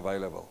 Lord, I'm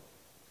available.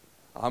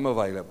 I'm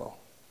available.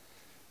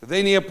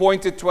 Then he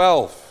appointed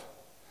 12,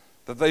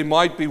 that they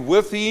might be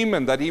with him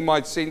and that he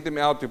might send them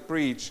out to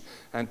preach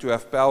and to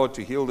have power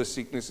to heal the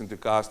sickness and to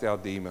cast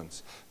out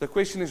demons. The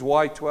question is,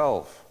 why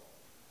 12?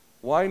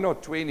 Why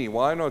not 20?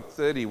 Why not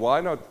 30? Why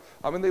not?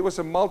 I mean, there was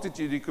a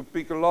multitude. You could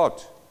pick a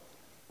lot.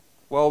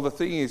 Well, the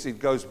thing is, it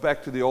goes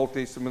back to the Old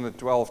Testament, the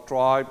 12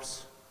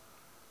 tribes.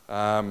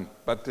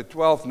 But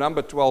the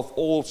number 12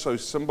 also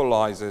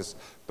symbolizes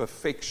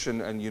perfection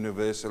and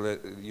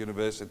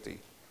university.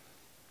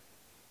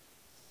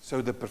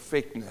 So the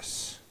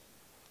perfectness.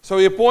 So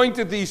he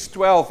appointed these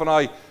 12, and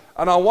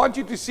I want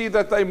you to see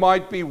that they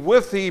might be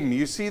with him.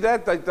 You see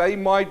that? That they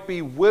might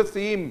be with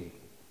him.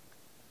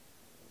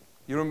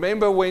 You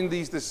remember when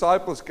these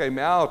disciples came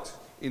out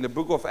in the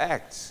book of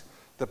Acts,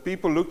 the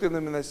people looked at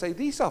them and they say,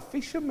 these are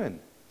fishermen.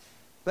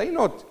 They're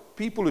not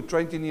people who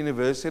trained in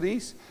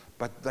universities,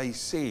 but they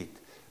said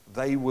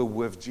they were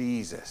with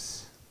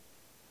Jesus.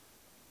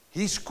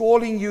 He's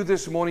calling you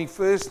this morning,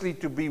 firstly,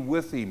 to be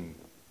with him.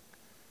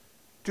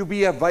 To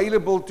be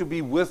available to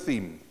be with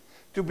him.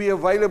 To be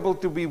available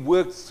to be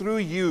worked through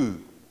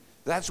you.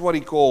 That's what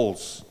he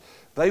calls.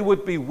 They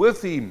would be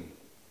with him.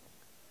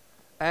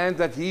 And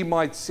that he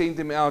might send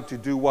them out to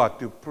do what?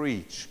 To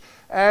preach.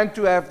 And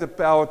to have the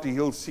power to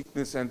heal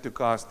sickness and to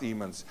cast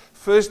demons.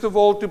 First of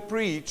all, to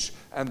preach,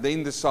 and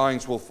then the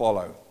signs will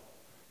follow.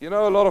 You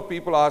know, a lot of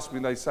people ask me,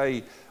 they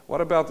say,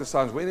 what about the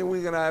signs? When are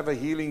we going to have a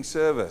healing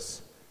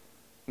service?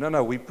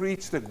 No, we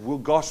preach the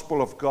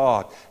gospel of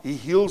God. He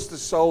heals the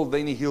soul,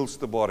 then he heals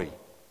the body.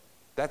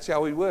 That's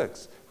how it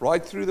works,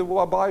 right through the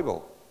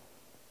Bible.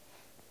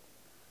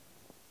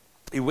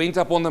 He went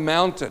up on the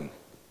mountain.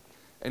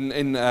 And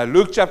in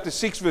Luke chapter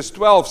 6 verse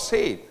 12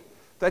 said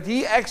that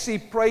he actually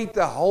prayed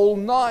the whole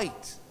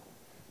night.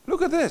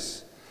 Look at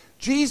this.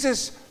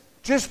 Jesus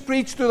just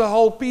preached to the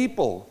whole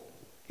people.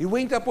 He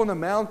went up on the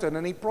mountain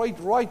and he prayed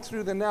right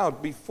through the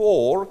night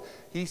before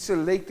he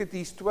selected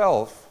these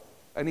 12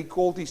 and he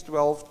called these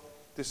 12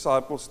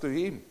 disciples to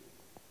him.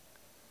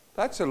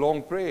 That's a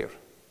long prayer.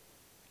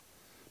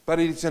 But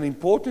it's an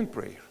important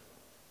prayer.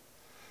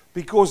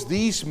 Because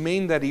these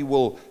men that he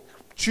will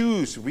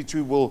choose, which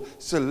he will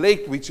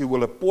select, which he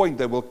will appoint,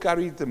 they will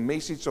carry the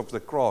message of the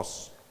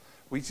cross,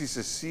 which is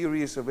a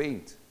serious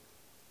event.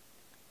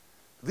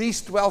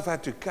 These 12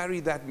 had to carry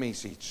that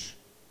message.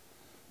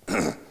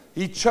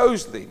 He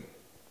chose them.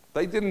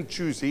 They didn't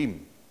choose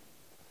him.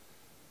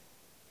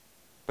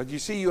 But you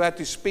see, you had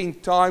to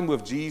spend time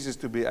with Jesus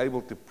to be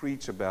able to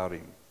preach about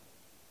him.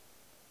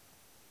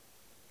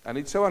 And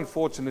it's so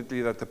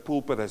unfortunately that the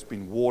pulpit has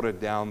been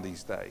watered down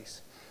these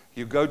days.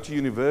 You go to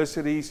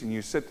universities and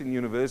you sit in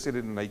university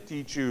and they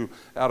teach you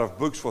out of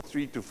books for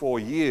 3 to 4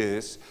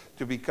 years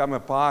to become a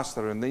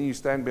pastor, and then you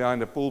stand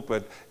behind a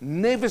pulpit,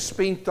 never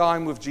spend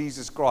time with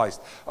Jesus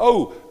Christ.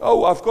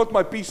 Oh, I've got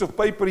my piece of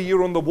paper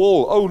here on the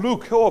wall. Oh,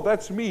 look,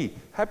 that's me.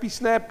 Happy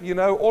snap,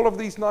 all of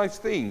these nice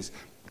things.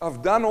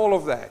 I've done all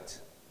of that.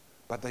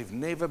 But they've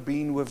never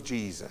been with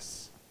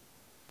Jesus.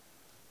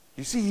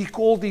 You see, he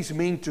called these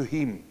men to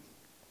him.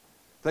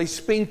 They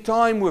spent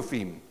time with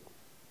him.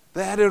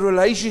 They had a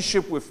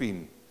relationship with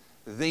him.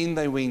 Then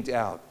they went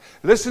out.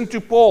 Listen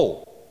to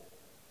Paul.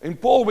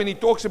 And Paul, when he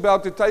talks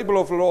about the table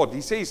of the Lord,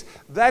 he says,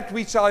 that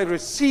which I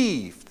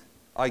received,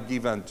 I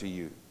give unto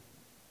you.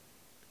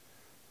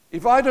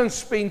 If I don't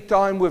spend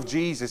time with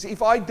Jesus,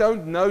 if I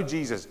don't know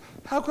Jesus,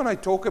 how can I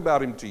talk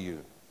about him to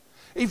you?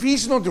 If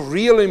he's not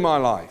real in my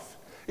life,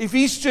 if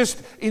he's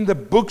just in the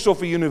books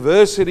of a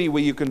university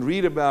where you can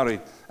read about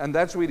it, and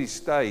that's where he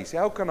stays,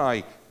 how can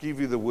I give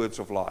you the words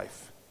of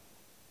life?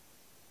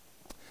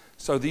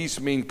 So these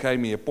men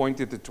came, he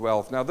appointed the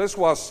 12. Now this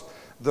was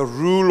the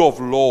rule of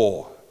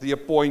law, the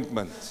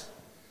appointment.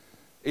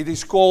 It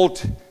is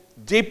called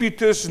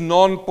Deputus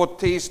non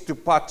potest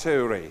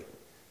patere.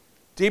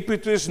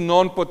 Deputus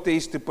non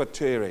potest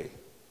patere.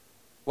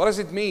 What does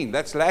it mean?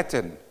 That's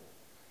Latin.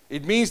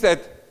 It means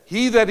that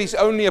he that is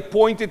only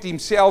appointed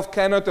himself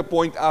cannot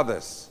appoint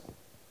others.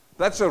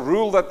 That's a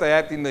rule that they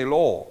had in their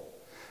law.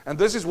 And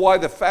this is why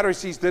the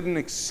Pharisees didn't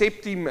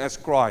accept him as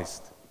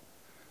Christ.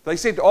 They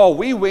said, oh,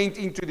 we went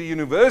into the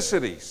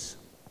universities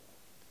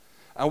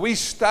and we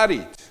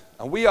studied.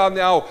 And we are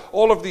now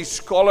all of these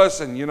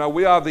scholars, and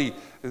we are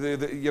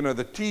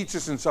the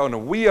teachers and so on,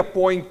 and we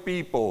appoint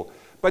people.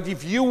 But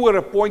if you were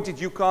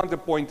appointed, you can't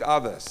appoint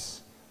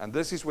others. And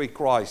this is where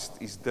Christ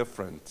is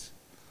different.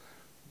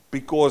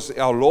 Because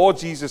our Lord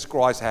Jesus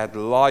Christ had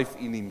life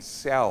in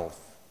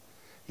himself.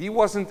 He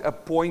wasn't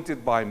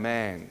appointed by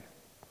man.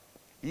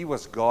 He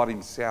was God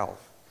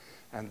himself.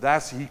 And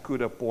thus he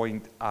could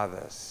appoint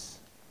others.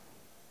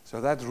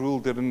 So that rule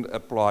didn't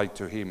apply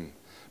to him.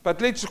 But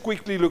let's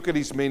quickly look at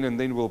his men and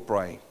then we'll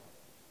pray.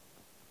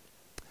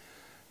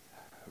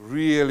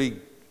 Really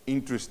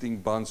interesting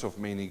bunch of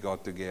men he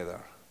got together.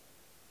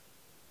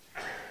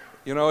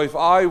 If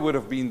I would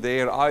have been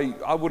there,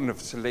 I wouldn't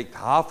have selected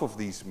half of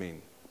these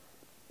men.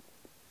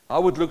 I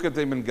would look at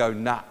them and go,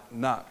 nah,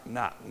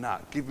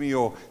 give me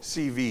your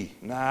CV.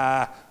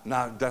 Nah,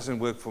 it doesn't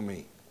work for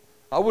me.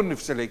 I wouldn't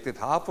have selected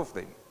half of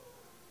them.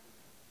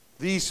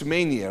 These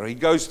men here, he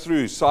goes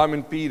through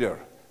Simon Peter,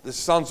 the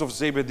sons of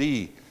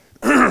Zebedee,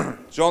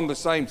 John the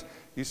same.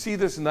 You see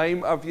this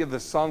name up here, the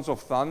sons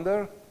of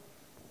thunder?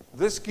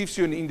 This gives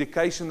you an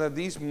indication that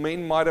these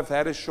men might have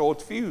had a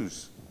short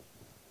fuse.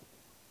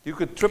 You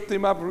could trip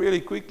them up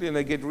really quickly and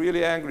they get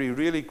really angry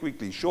really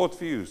quickly. Short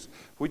fuse.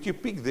 Would you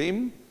pick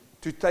them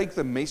to take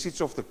the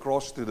message of the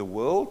cross to the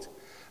world?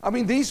 I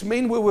mean, these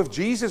men were with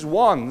Jesus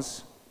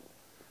once,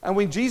 and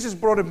when Jesus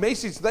brought a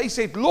message, they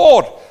said,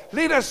 Lord,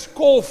 let us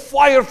call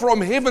fire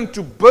from heaven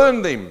to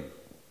burn them.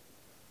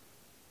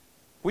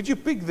 Would you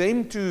pick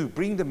them to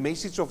bring the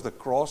message of the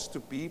cross to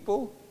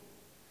people?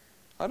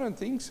 I don't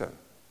think so.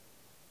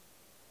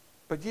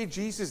 But yet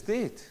Jesus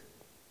did.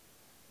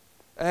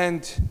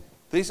 And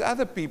there's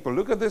other people.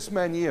 Look at this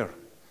man here.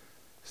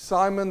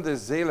 Simon the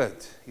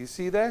Zealot. You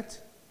see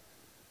that?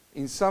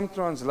 In some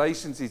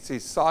translations it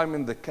says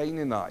Simon the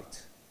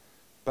Canaanite.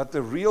 But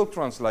the real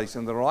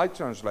translation, the right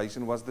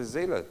translation, was the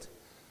Zealot.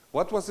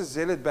 What was a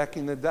Zealot back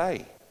in the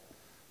day?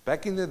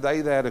 Back in the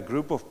day they had a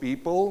group of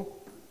people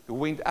who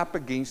went up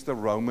against the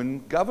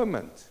Roman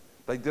government.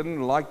 They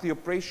didn't like the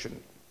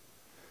oppression.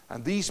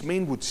 And these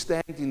men would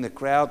stand in the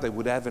crowd, they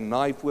would have a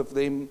knife with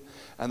them,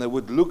 and they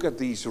would look at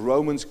these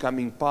Romans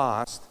coming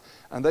past,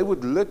 and they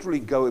would literally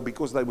go,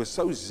 because they were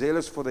so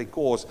zealous for their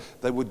cause,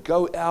 they would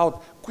go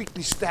out,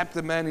 quickly stab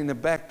the man in the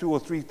back 2 or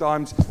 3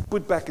 times,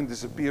 put back and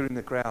disappear in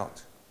the crowd.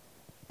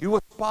 He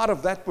was part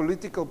of that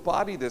political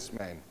party, this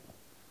man.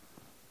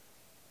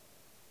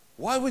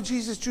 Why would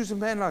Jesus choose a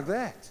man like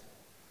that?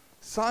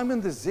 Simon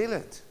the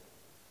Zealot.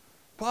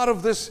 Part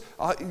of this,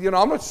 I'm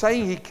not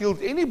saying he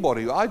killed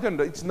anybody. I don't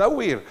know. It's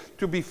nowhere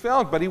to be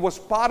found. But he was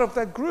part of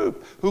that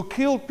group who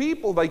killed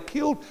people. They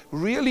killed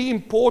really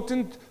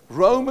important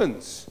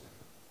Romans,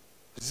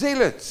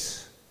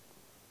 zealots.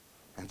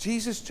 And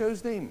Jesus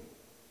chose them.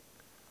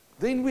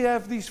 Then we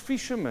have these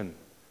fishermen,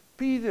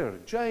 Peter,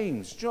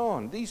 James,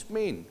 John, these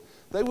men.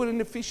 They were in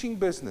the fishing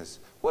business.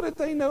 What did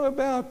they know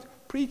about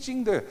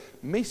preaching the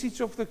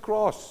message of the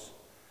cross?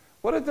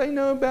 What did they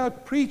know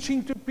about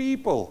preaching to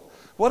people?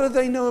 What did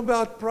they know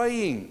about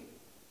praying?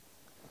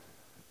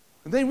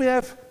 And then we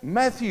have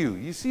Matthew.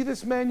 You see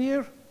this man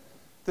here?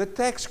 The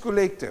tax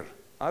collector.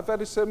 I've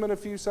had a sermon a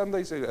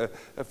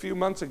few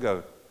months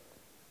ago.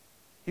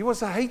 He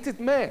was a hated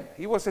man.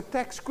 He was a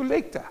tax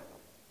collector.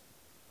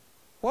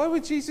 Why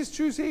would Jesus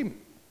choose him?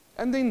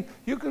 And then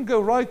you can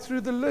go right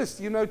through the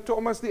list.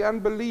 Thomas the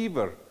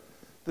unbeliever,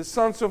 the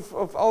sons of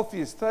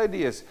Alphaeus,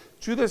 Thaddeus,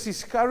 Judas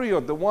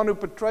Iscariot, the one who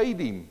betrayed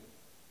him.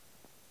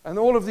 And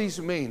all of these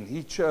men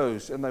he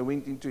chose, and they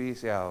went into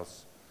his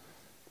house.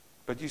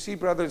 But you see,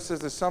 brothers and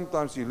sisters,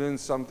 sometimes you learn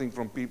something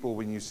from people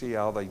when you see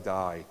how they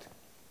died.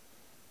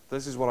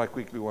 This is what I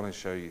quickly want to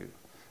show you.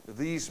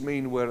 These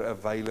men were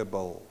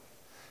available,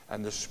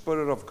 and the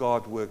Spirit of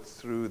God worked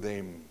through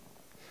them.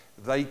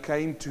 They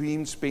came to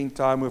him, spent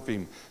time with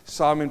him.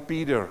 Simon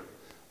Peter,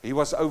 he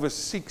was over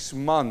 6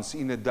 months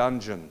in a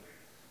dungeon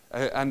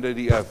under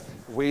the earth,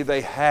 where they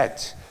had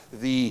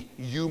the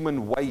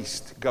human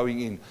waste going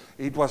in.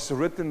 It was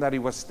written that he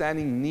was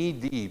standing knee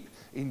deep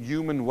in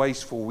human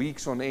waste for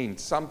weeks on end.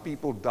 Some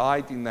people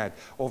died in that,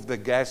 of the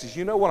gases.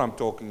 You know what I'm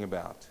talking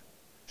about.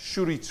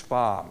 Schuritz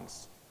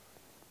Farms.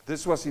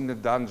 This was in the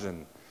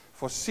dungeon.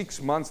 For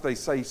 6 months, they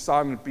say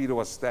Simon Peter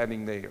was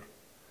standing there,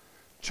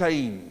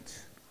 chained.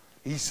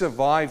 He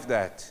survived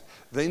that.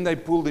 Then they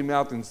pulled him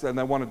out and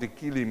they wanted to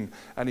kill him.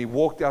 And he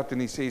walked out and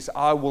he says,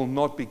 I will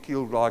not be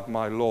killed like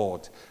my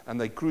Lord.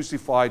 And they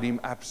crucified him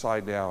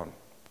upside down.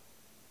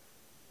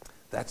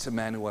 That's a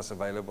man who was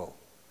available.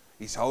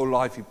 His whole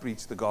life he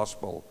preached the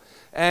gospel.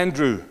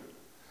 Andrew,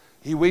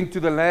 he went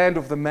to the land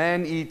of the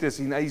man-eaters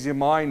in Asia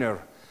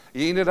Minor.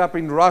 He ended up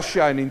in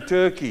Russia and in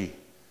Turkey.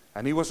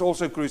 And he was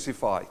also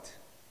crucified.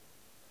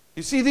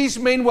 You see, these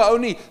men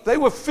they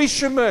were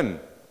fishermen.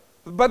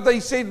 But they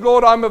said,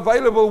 Lord, I'm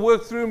available,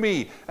 work through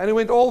me. And he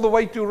went all the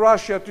way to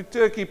Russia, to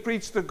Turkey,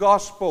 preached the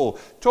gospel.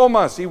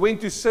 Thomas, he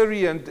went to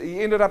Syria and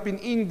he ended up in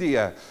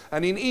India.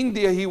 And in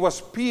India he was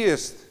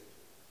pierced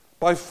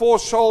by 4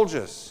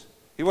 soldiers.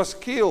 He was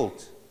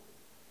killed.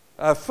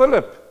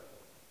 Philip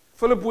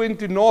went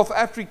to North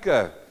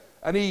Africa,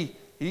 and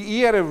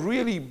he had a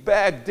really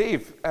bad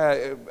death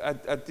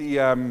at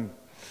the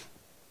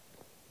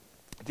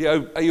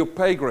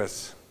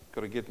Areopagus.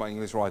 Got to get my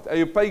English right.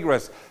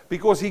 Areopagus,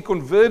 because he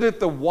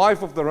converted the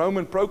wife of the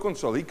Roman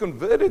proconsul. He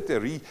converted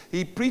her.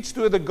 He preached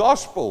to her the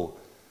gospel,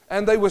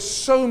 and they were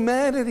so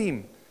mad at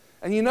him.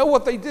 And you know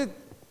what they did?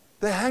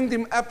 They hanged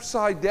him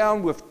upside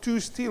down with 2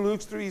 steel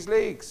hooks through his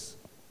legs.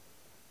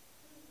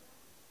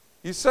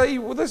 You say,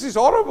 well, this is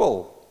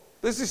horrible.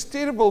 This is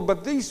terrible,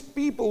 but these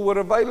people were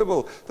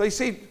available. They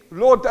said,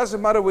 Lord,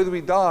 doesn't matter whether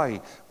we die.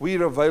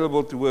 We're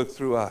available to work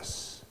through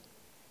us.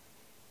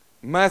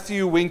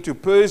 Matthew went to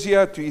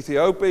Persia, to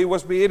Ethiopia. He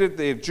was beheaded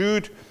there.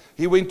 Jude,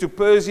 he went to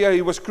Persia.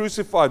 He was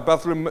crucified.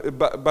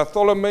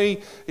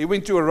 Bartholomew, he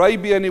went to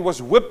Arabia, and he was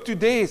whipped to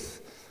death.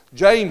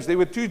 James, there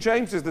were 2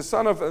 Jameses, the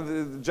son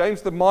of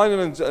James the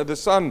Minor and the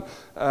son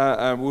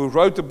who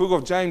wrote the book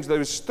of James. They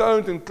were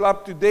stoned and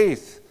clubbed to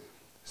death.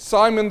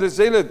 Simon the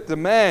Zealot, the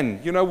man,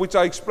 which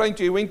I explained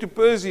to you, he went to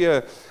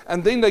Persia,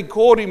 and then they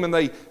caught him, and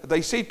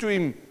they said to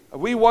him,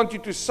 we want you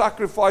to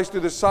sacrifice to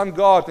the sun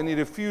god, and he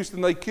refused,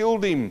 and they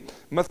killed him.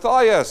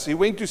 Matthias, he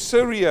went to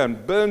Syria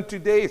and burned to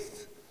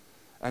death.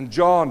 And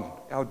John,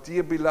 our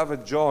dear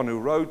beloved John, who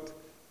wrote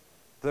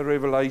the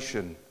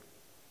Revelation,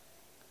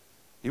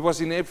 he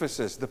was in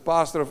Ephesus, the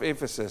pastor of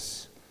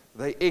Ephesus.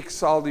 They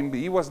exiled him.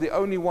 He was the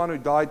only one who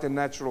died a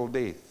natural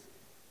death.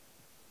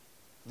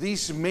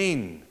 These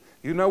men,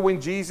 when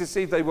Jesus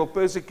said, they will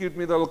persecute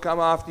me, they will come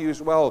after you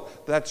as well.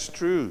 That's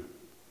true.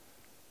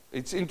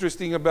 It's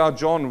interesting about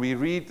John. We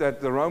read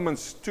that the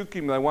Romans took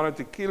him. They wanted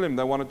to kill him.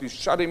 They wanted to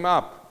shut him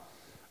up.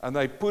 And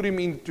they put him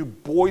into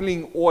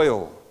boiling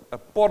oil, a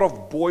pot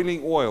of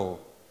boiling oil.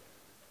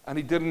 And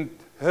he didn't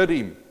hurt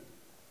him.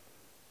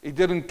 He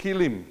didn't kill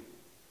him.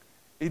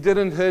 He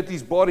didn't hurt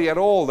his body at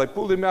all. They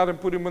pulled him out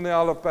and put him in the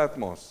Isle of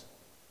Patmos.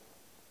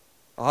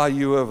 Are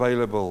you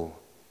available?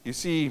 You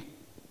see,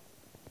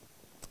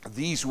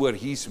 these were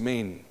his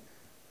men.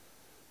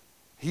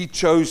 He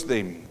chose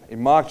them.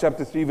 In Mark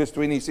chapter 3 verse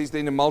 20, he says,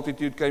 then the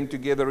multitude came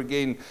together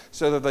again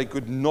so that they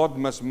could not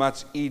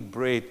much eat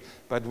bread.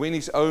 But when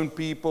his own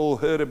people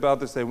heard about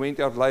this, they went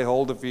out, lay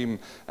hold of him,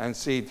 and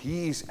said,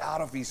 he is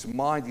out of his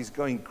mind. He's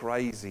going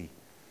crazy.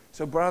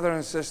 So brother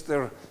and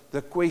sister,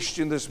 the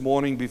question this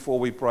morning before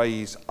we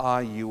pray is,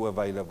 are you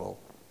available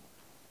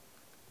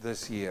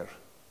this year?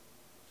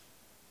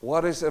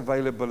 What does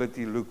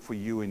availability look for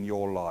you in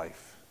your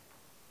life?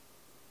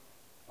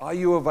 Are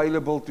you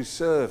available to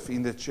serve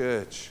in the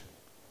church?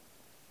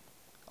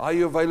 Are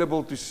you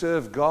available to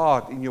serve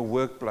God in your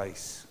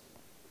workplace?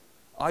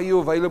 Are you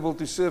available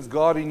to serve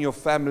God in your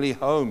family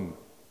home?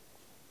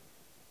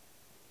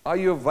 Are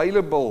you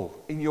available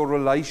in your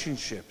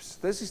relationships?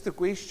 This is the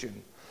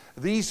question.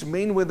 These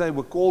men, when they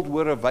were called,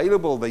 were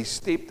available. They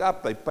stepped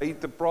up. They paid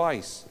the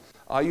price.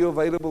 Are you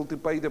available to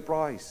pay the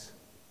price?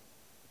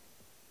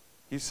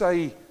 You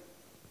say,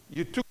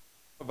 you took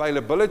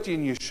availability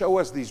and you show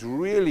us these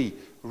really,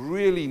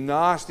 really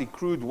nasty,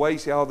 crude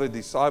ways how the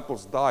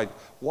disciples died.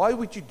 Why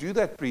would you do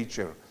that,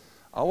 preacher?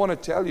 I want to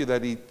tell you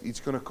that it's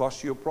going to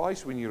cost you a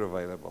price when you're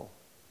available.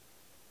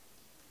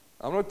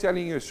 I'm not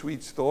telling you a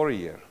sweet story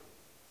here.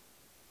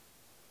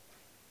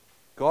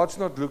 God's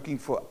not looking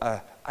for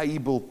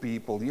able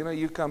people.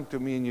 You come to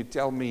me and you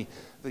tell me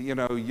that,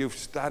 you've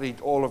studied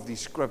all of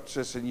these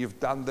scriptures and you've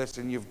done this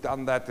and you've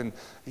done that. And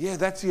yeah,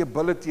 that's the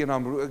ability and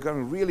I'm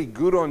going really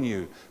good on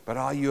you. But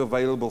are you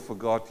available for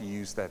God to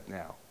use that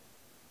now?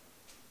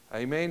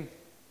 Amen?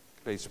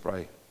 Let's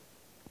pray.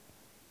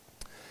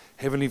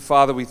 Heavenly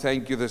Father, we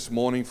thank you this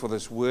morning for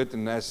this word.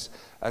 And as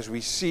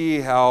we see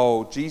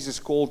how Jesus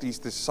called his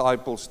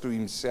disciples to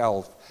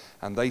himself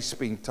and they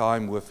spent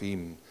time with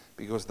him,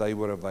 because they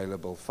were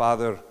available.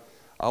 Father,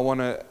 I want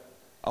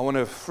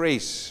to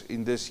afresh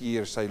in this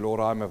year say,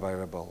 Lord, I'm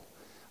available.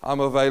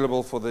 I'm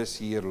available for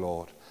this year,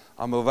 Lord.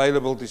 I'm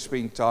available to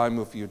spend time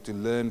with you, to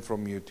learn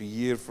from you, to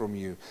hear from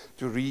you,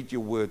 to read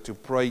your word, to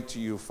pray to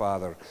you,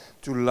 Father,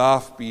 to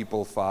love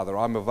people, Father.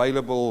 I'm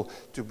available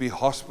to be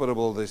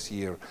hospitable this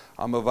year.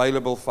 I'm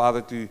available,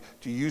 Father, to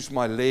use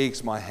my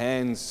legs, my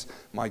hands,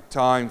 my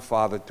time,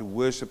 Father, to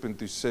worship and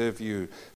to serve you.